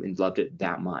sanding. He loved it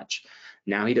that much.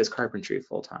 Now he does carpentry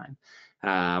full time.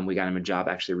 We got him a job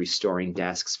actually restoring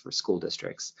desks for school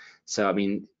districts. So, I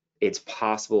mean, it's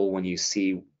possible when you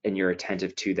see and you're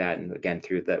attentive to that. And again,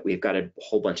 through that, we've got a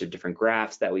whole bunch of different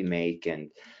graphs that we make and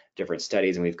different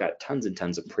studies, and we've got tons and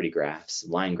tons of pretty graphs,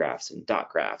 line graphs and dot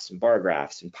graphs and bar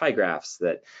graphs and pie graphs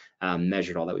that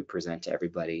measured all that we present to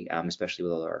everybody, especially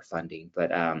with all our funding.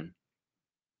 But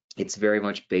it's very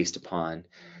much based upon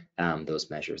those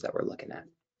measures that we're looking at.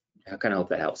 I kind of hope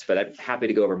that helps, but I'm happy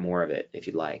to go over more of it if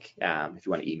you'd like, if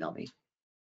you want to email me.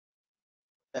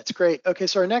 That's great. Okay,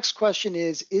 so our next question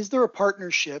is there a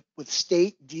partnership with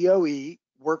state DOE,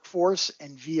 workforce,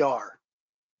 and VR?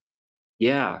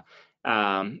 Yeah.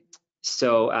 Um,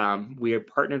 we are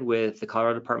partnered with the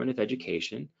Colorado Department of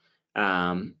Education.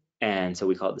 And so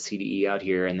we call it the CDE out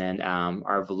here, and then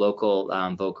our local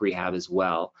voc rehab as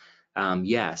well.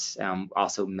 Yes,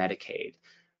 also Medicaid.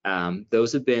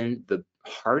 Those have been the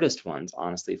hardest ones,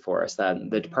 honestly, for us.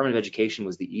 The Department of Education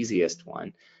was the easiest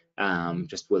one,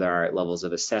 just with our levels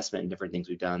of assessment and different things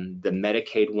we've done. The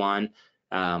Medicaid one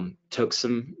took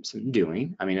some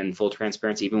doing. I mean, in full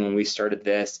transparency, even when we started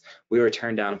this, we were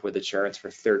turned down with insurance for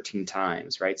 13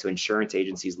 times, right? So insurance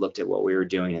agencies looked at what we were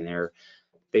doing and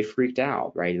they freaked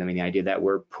out, right? I mean, the idea that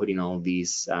we're putting all of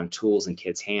these tools in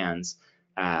kids' hands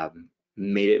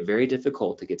made it very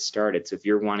difficult to get started. So if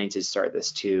you're wanting to start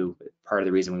this too, part of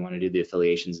the reason we want to do the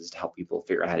affiliations is to help people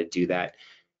figure out how to do that.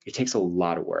 It takes a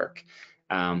lot of work.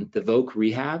 The Voc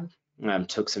Rehab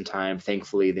took some time.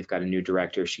 Thankfully, they've got a new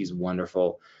director. She's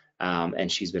wonderful.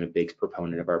 And she's been a big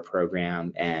proponent of our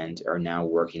program and are now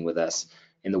working with us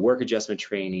in the work adjustment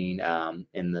training,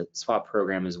 in the SWAP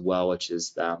program as well, which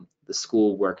is the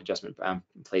school work adjustment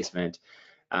placement.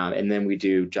 And then we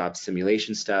do job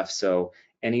simulation stuff. So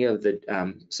any of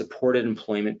the supported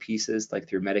employment pieces, like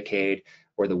through Medicaid,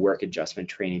 or the work adjustment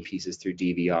training pieces through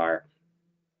DVR,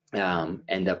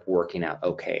 end up working out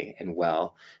okay and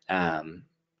well.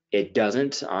 It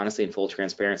doesn't, honestly, in full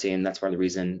transparency, and that's part of the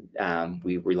reason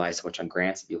we rely so much on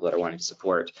grants and people that are wanting to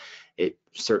support. It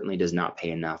certainly does not pay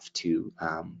enough to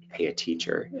pay a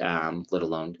teacher, let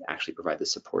alone actually provide the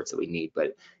supports that we need,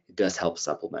 but it does help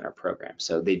supplement our program.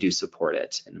 So they do support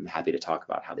it, and I'm happy to talk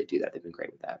about how they do that. They've been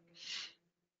great with that.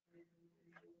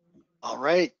 All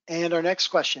right, and our next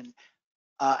question.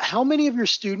 How many of your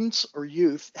students or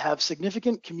youth have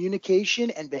significant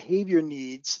communication and behavior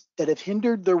needs that have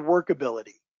hindered their work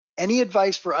ability? Any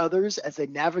advice for others as they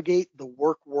navigate the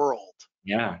work world?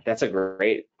 Yeah, that's a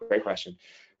great question.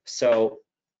 So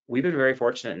we've been very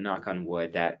fortunate, and knock on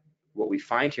wood, that what we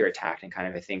find here at TACT, and kind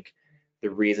of I think the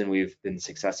reason we've been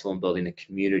successful in building a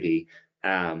community,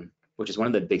 which is one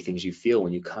of the big things you feel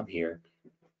when you come here,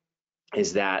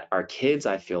 is that our kids,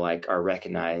 I feel like, are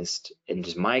recognized, in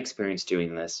just my experience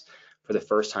doing this, for the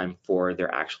first time for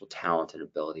their actual talent and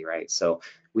ability, right? So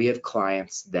we have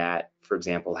clients that, for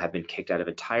example, have been kicked out of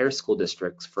entire school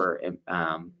districts for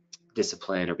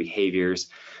discipline or behaviors,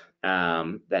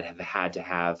 that have had to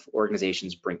have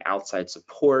organizations bring outside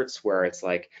supports, where it's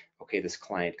like, okay, this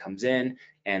client comes in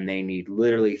and they need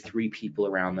literally 3 people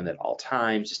around them at all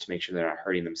times just to make sure they're not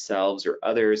hurting themselves or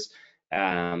others.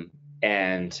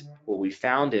 And what we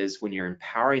found is when you're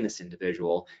empowering this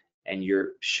individual and you're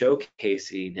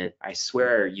showcasing it, I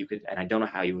swear you could, and I don't know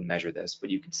how you would measure this,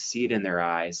 but you can see it in their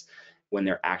eyes when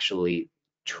they're actually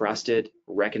trusted,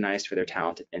 recognized for their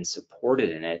talent, and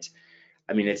supported in it.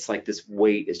 I mean, it's like this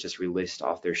weight is just released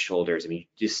off their shoulders. I mean,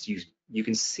 you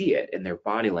can see it in their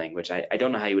body language. I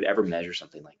don't know how you would ever measure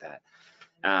something like that.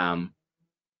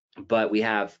 But we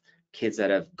have kids that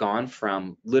have gone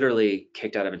from literally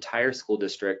kicked out of entire school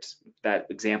districts. That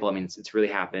example, I mean, it's really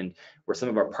happened, where some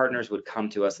of our partners would come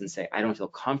to us and say, I don't feel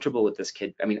comfortable with this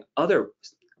kid. I mean, other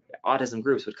autism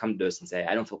groups would come to us and say,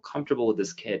 I don't feel comfortable with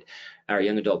this kid or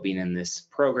young adult being in this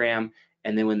program.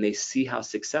 And then when they see how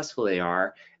successful they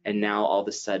are, and now all of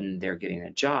a sudden they're getting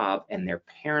a job and their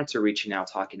parents are reaching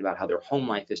out talking about how their home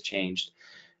life has changed.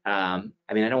 I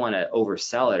mean, I don't want to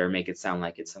oversell it or make it sound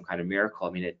like it's some kind of miracle. I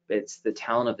mean, it's the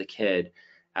talent of the kid,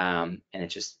 and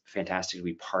it's just fantastic to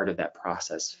be part of that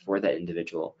process for that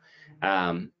individual.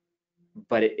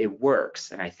 But it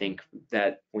works, and I think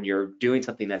that when you're doing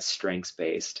something that's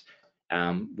strengths-based,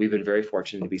 we've been very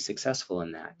fortunate to be successful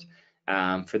in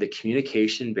that. For the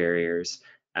communication barriers,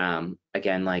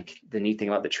 again, like the neat thing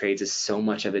about the trades is so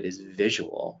much of it is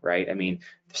visual, right? I mean,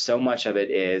 so much of it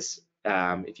is,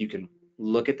 if you can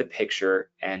look at the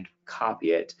picture and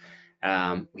copy it.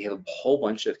 We have a whole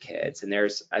bunch of kids, and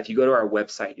if you go to our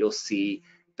website, you'll see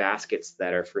baskets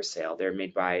that are for sale. They're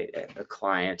made by a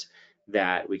client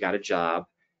that we got a job.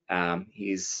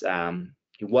 He was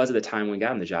at the time when we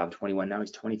got him the job 21, now he's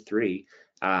 23,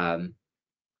 where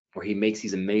he makes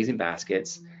these amazing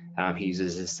baskets. He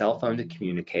uses his cell phone to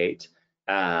communicate,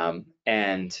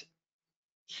 and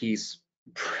he's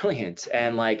brilliant.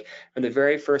 And like from the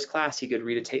very first class, he could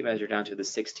read a tape measure down to the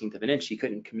 16th of an inch. He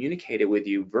couldn't communicate it with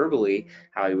you verbally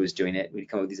how he was doing it. We'd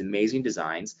come up with these amazing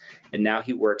designs. And now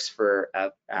he works for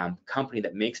a company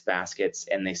that makes baskets,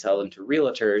 and they sell them to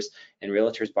realtors, and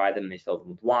realtors buy them and they fill them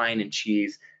with wine and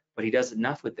cheese. But he does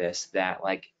enough with this that,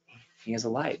 like, he has a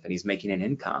life and he's making an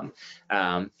income.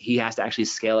 He has to actually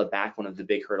scale it back. One of the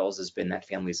big hurdles has been that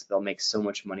families, they'll make so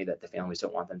much money that the families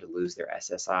don't want them to lose their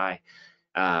SSI.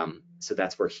 So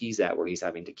that's where he's at, where he's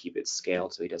having to keep it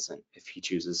scaled so he doesn't, if he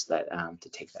chooses that to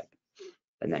take that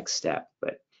the next step.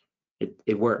 But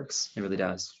it works. It really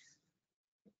does.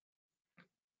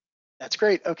 That's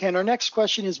great. Okay, and our next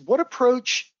question is, what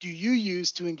approach do you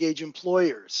use to engage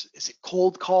employers? Is it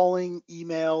cold calling,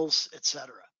 emails,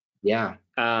 etc.? Yeah,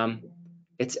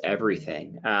 it's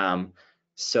everything.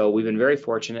 So we've been very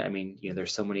fortunate. I mean,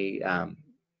 there's so many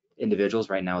individuals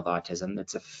right now with autism.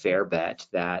 It's a fair bet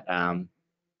that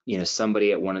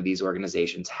somebody at one of these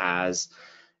organizations has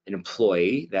an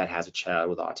employee that has a child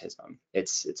with autism.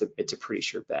 It's a pretty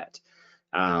sure bet.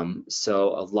 So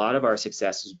a lot of our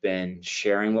success has been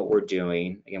sharing what we're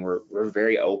doing. Again, we're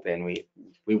very open.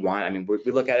 We want, I mean,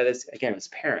 we look at it as, again, as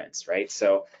parents, right?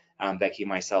 So Becky and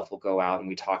myself will go out and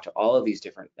we talk to all of these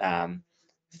different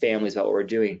families about what we're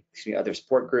doing, other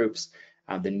support groups.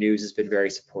 The news has been very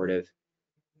supportive.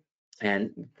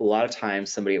 And a lot of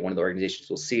times somebody at one of the organizations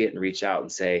will see it and reach out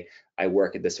and say, I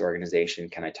work at this organization,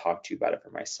 can I talk to you about it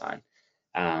for my son?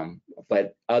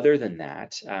 But other than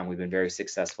that, we've been very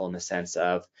successful in the sense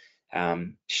of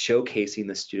showcasing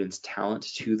the students' talent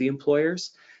to the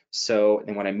employers. So,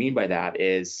 and what I mean by that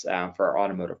is for our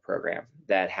automotive program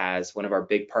that has one of our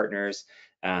big partners,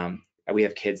 we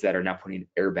have kids that are now putting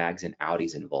airbags in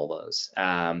Audis and Volvos.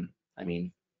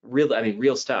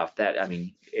 Real stuff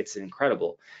it's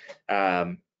incredible.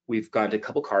 We've gone to a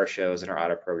couple car shows in our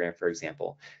auto program, for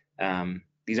example.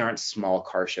 These aren't small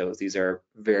car shows. These are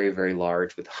very, very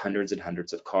large with hundreds and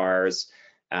hundreds of cars.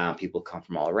 People come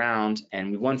from all around,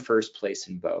 and we won first place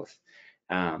in both.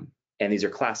 And these are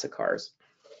classic cars.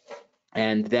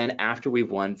 And then after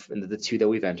we've won the two that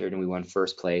we've entered and we won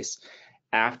first place,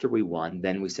 after we won,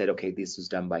 then we said, okay, this was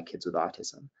done by kids with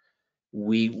autism.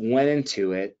 We went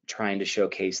into it trying to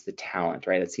showcase the talent,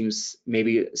 right? It seems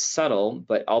maybe subtle,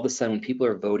 but all of a sudden when people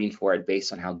are voting for it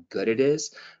based on how good it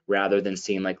is, rather than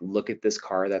seeing like, look at this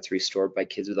car that's restored by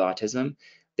kids with autism,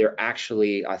 they're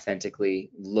actually authentically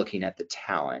looking at the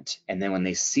talent. And then when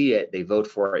they see it, they vote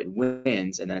for it, it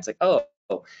wins. And then it's like, oh,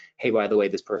 hey, by the way,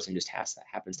 this person just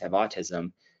happens to have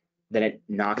autism. Then it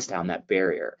knocks down that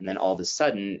barrier. And then all of a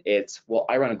sudden it's, well,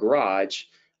 I run a garage.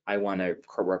 I want to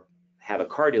have a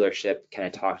car dealership. Can I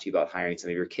talk to you about hiring some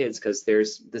of your kids? Because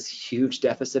there's this huge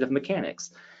deficit of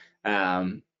mechanics.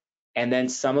 And then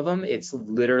some of them, it's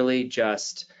literally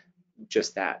just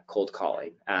that cold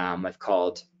calling. I've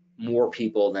called more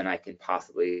people than I can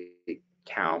possibly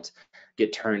count,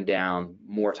 get turned down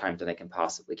more times than I can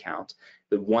possibly count.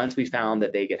 But once we found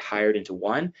that they get hired into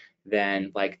one,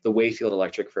 then like the Wayfield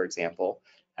Electric, for example,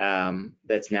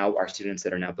 that's now our students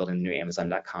that are now building the new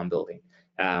Amazon.com building.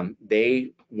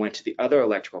 They went to the other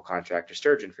electrical contractor,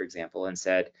 Sturgeon, for example, and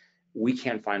said, we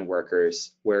can't find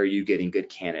workers. Where are you getting good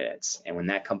candidates? And when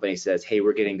that company says, hey,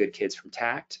 we're getting good kids from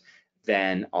TACT,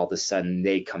 then all of a sudden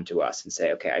they come to us and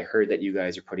say, okay, I heard that you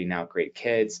guys are putting out great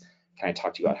kids. Can I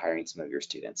talk to you about hiring some of your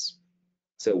students?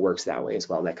 So it works that way as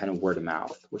well, that kind of word of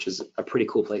mouth, which is a pretty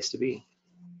cool place to be.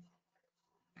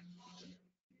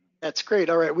 That's great.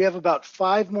 All right, we have about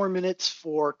 5 more minutes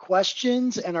for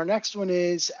questions. And our next one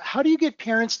is, how do you get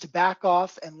parents to back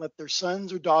off and let their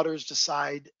sons or daughters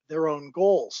decide their own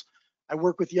goals? I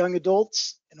work with young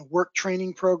adults in a work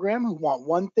training program who want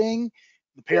one thing,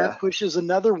 the parent pushes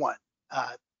another one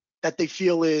that they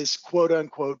feel is quote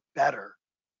unquote better.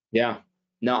 Yeah,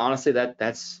 no, honestly,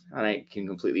 that's, and I can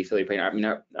completely feel your pain. I mean,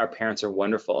 our parents are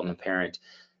wonderful. I'm a parent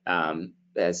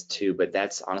as too, but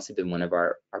that's honestly been one of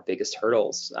our biggest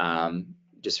hurdles,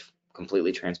 just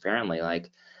completely transparently,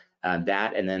 like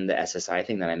that. And then the SSI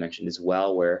thing that I mentioned as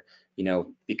well, where,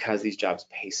 because these jobs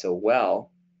pay so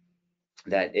well,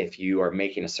 that if you are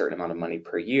making a certain amount of money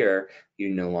per year, you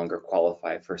no longer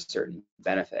qualify for certain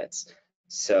benefits.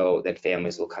 So that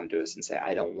families will come to us and say,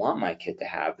 I don't want my kid to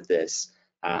have this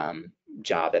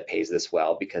job that pays this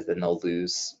well, because then they'll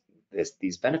lose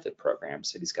these benefit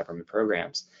programs, so these government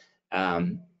programs.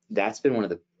 That's been one of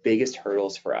the biggest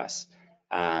hurdles for us,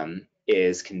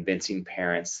 is convincing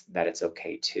parents that it's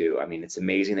okay too. I mean, it's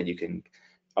amazing that you can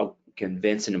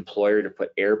convince an employer to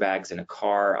put airbags in a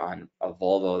car on a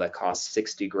Volvo that costs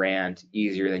 60 grand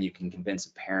easier than you can convince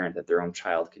a parent that their own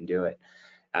child can do it.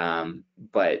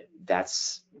 But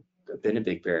that's been a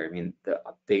big barrier. I mean, the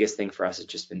biggest thing for us has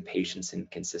just been patience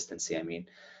and consistency. I mean,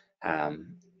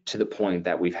 to the point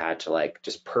that we've had to like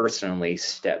just personally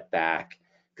step back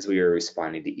because we were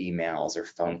responding to emails or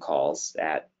phone calls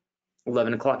at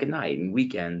 11 o'clock at night and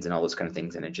weekends and all those kind of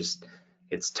things. And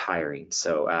it's tiring.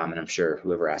 So, and I'm sure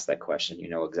whoever asked that question, you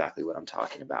know exactly what I'm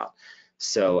talking about.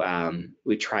 So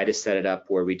we try to set it up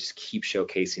where we just keep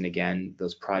showcasing again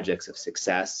those projects of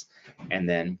success, and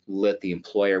then let the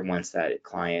employer, once that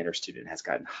client or student has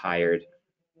gotten hired,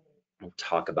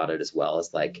 talk about it as well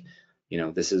as like, you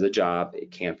know, this is a job, it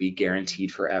can't be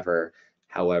guaranteed forever.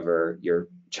 However, your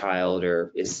child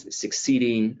is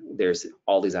succeeding, there's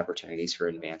all these opportunities for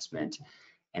advancement.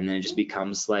 And then it just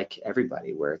becomes like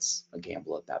everybody, where it's a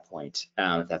gamble at that point,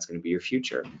 if that's going to be your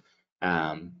future.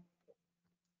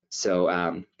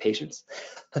 Patience.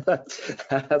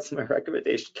 That's my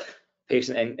recommendation.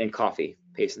 Patience and coffee.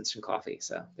 Patience and coffee.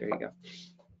 So there you go.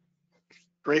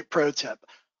 Great pro tip.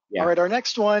 Yeah. All right, our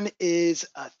next one is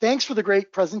thanks for the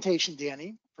great presentation,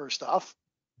 Danny. First off,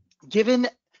 given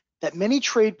that many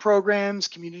trade programs,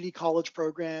 community college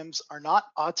programs are not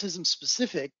autism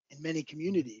specific in many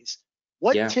communities,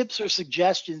 what Yeah. tips or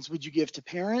suggestions would you give to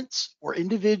parents or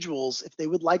individuals if they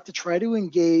would like to try to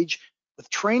engage with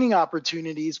training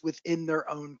opportunities within their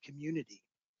own community?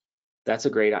 That's a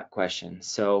great question.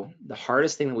 So the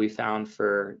hardest thing that we found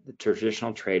for the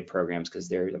traditional trade programs,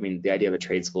 because I mean, the idea of a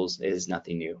trade school is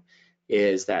nothing new,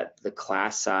 is that the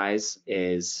class size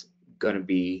is going to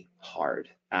be hard.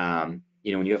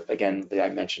 You know, when you have, again, I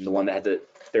mentioned the one that had the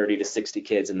 30 to 60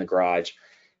 kids in the garage,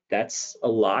 that's a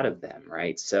lot of them,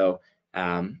 right? So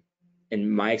in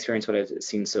my experience, what I've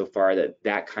seen so far,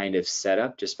 that kind of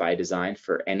setup, just by design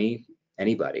for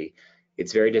anybody,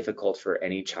 it's very difficult for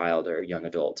any child or young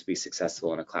adult to be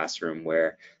successful in a classroom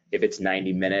where, if it's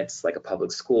 90 minutes like a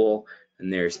public school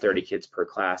and there's 30 kids per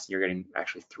class and you're getting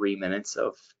actually 3 minutes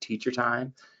of teacher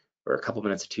time or a couple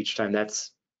minutes of teacher time,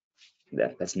 that's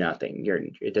nothing.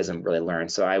 It doesn't really learn.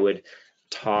 So I would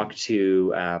talk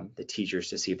to the teachers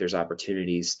to see if there's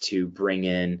opportunities to bring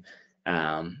in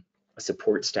a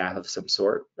support staff of some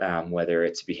sort, whether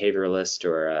it's a behavioralist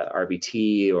or a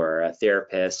RBT or a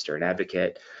therapist or an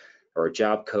advocate or a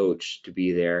job coach to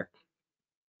be there.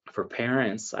 For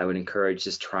parents, I would encourage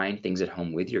just trying things at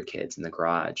home with your kids in the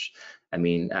garage. I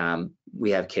mean,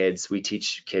 we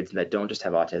teach kids that don't just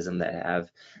have autism, that have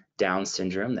Down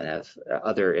syndrome, that have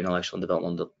other intellectual and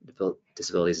developmental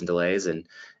disabilities and delays. And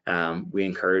we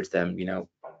encourage them, you know,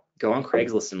 go on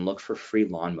Craigslist and look for free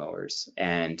lawnmowers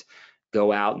and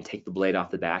go out and take the blade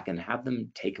off the back and have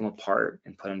them take them apart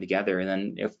and put them together. And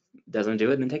then if it doesn't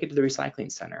do it, then take it to the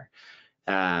recycling center.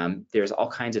 There's all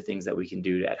kinds of things that we can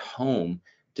do at home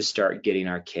to start getting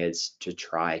our kids to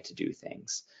try to do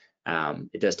things.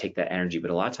 It does take that energy,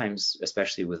 but a lot of times,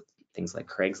 especially with things like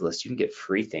Craigslist, you can get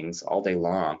free things all day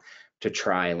long to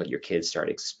try and let your kids start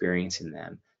experiencing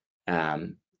them.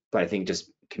 But I think just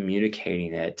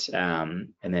communicating it,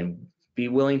 and then be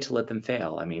willing to let them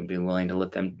fail. I mean, be willing to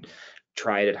let them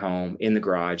try it at home, in the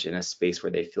garage, in a space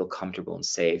where they feel comfortable and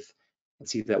safe, and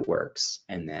see if that works.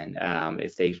 And then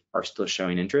if they are still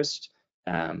showing interest,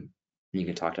 you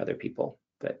can talk to other people.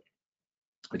 But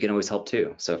we can always help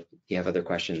too. So if you have other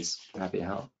questions, I'm happy to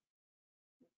help.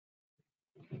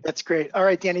 That's great. All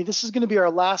right, Danny, this is going to be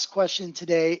our last question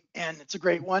today, and it's a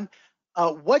great one.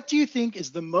 What do you think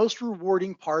is the most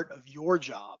rewarding part of your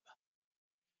job?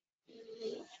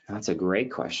 That's a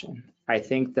great question. I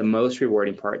think the most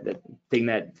rewarding part, the thing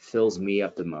that fills me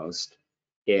up the most,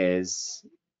 is,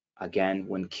 again,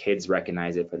 when kids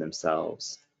recognize it for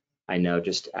themselves. I know,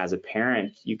 just as a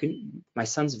parent, my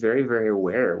son's very, very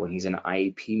aware when he's in an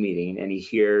IEP meeting and he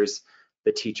hears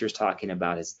the teachers talking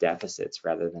about his deficits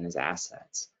rather than his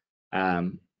assets.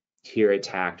 Hear it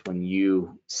tact when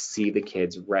you see the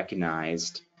kids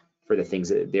recognized for the things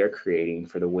that they're creating,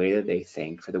 for the way that they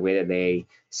think, for the way that they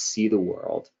see the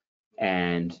world.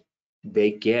 And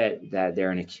they get that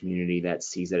they're in a community that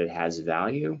sees that it has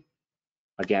value.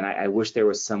 Again, I wish there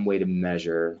was some way to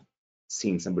measure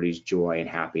seeing somebody's joy and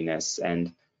happiness.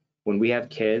 And when we have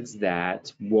kids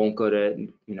that won't go to,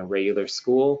 you know, regular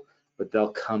school, but they'll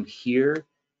come here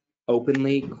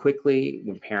openly, quickly,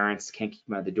 when parents can't keep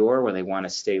them out the door, when they want to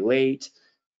stay late,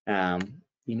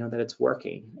 you know that it's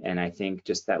working. And I think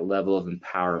just that level of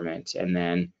empowerment. And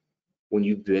then when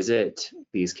you visit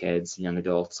these kids, young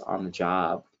adults on the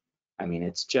job, I mean,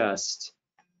 it's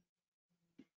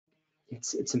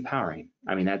empowering.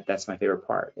 I mean, that's my favorite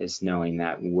part, is knowing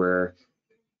that we're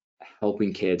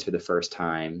helping kids for the first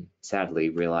time, sadly,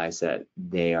 realize that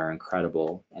they are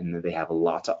incredible and that they have a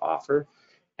lot to offer,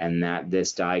 and that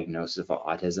this diagnosis of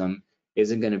autism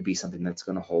isn't going to be something that's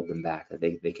going to hold them back, that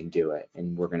they can do it,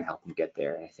 and we're going to help them get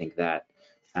there. And I think that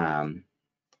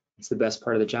it's the best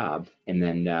part of the job. And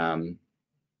then,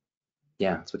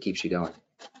 yeah, it's what keeps you going,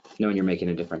 knowing you're making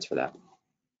a difference for that.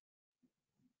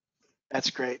 That's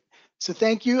great. So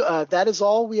thank you. That is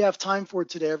all we have time for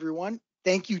today, everyone.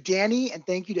 Thank you, Danny, and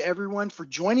thank you to everyone for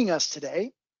joining us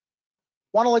today.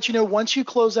 Want to let you know, once you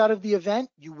close out of the event,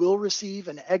 you will receive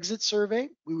an exit survey.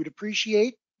 We would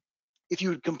appreciate if you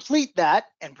would complete that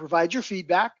and provide your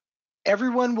feedback.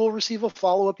 Everyone will receive a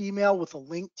follow-up email with a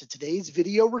link to today's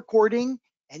video recording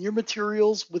and your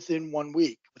materials within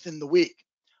the week.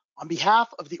 On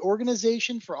behalf of the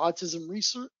Organization for Autism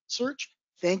Research,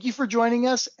 thank you for joining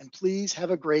us, and please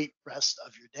have a great rest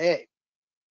of your day.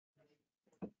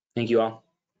 Thank you all.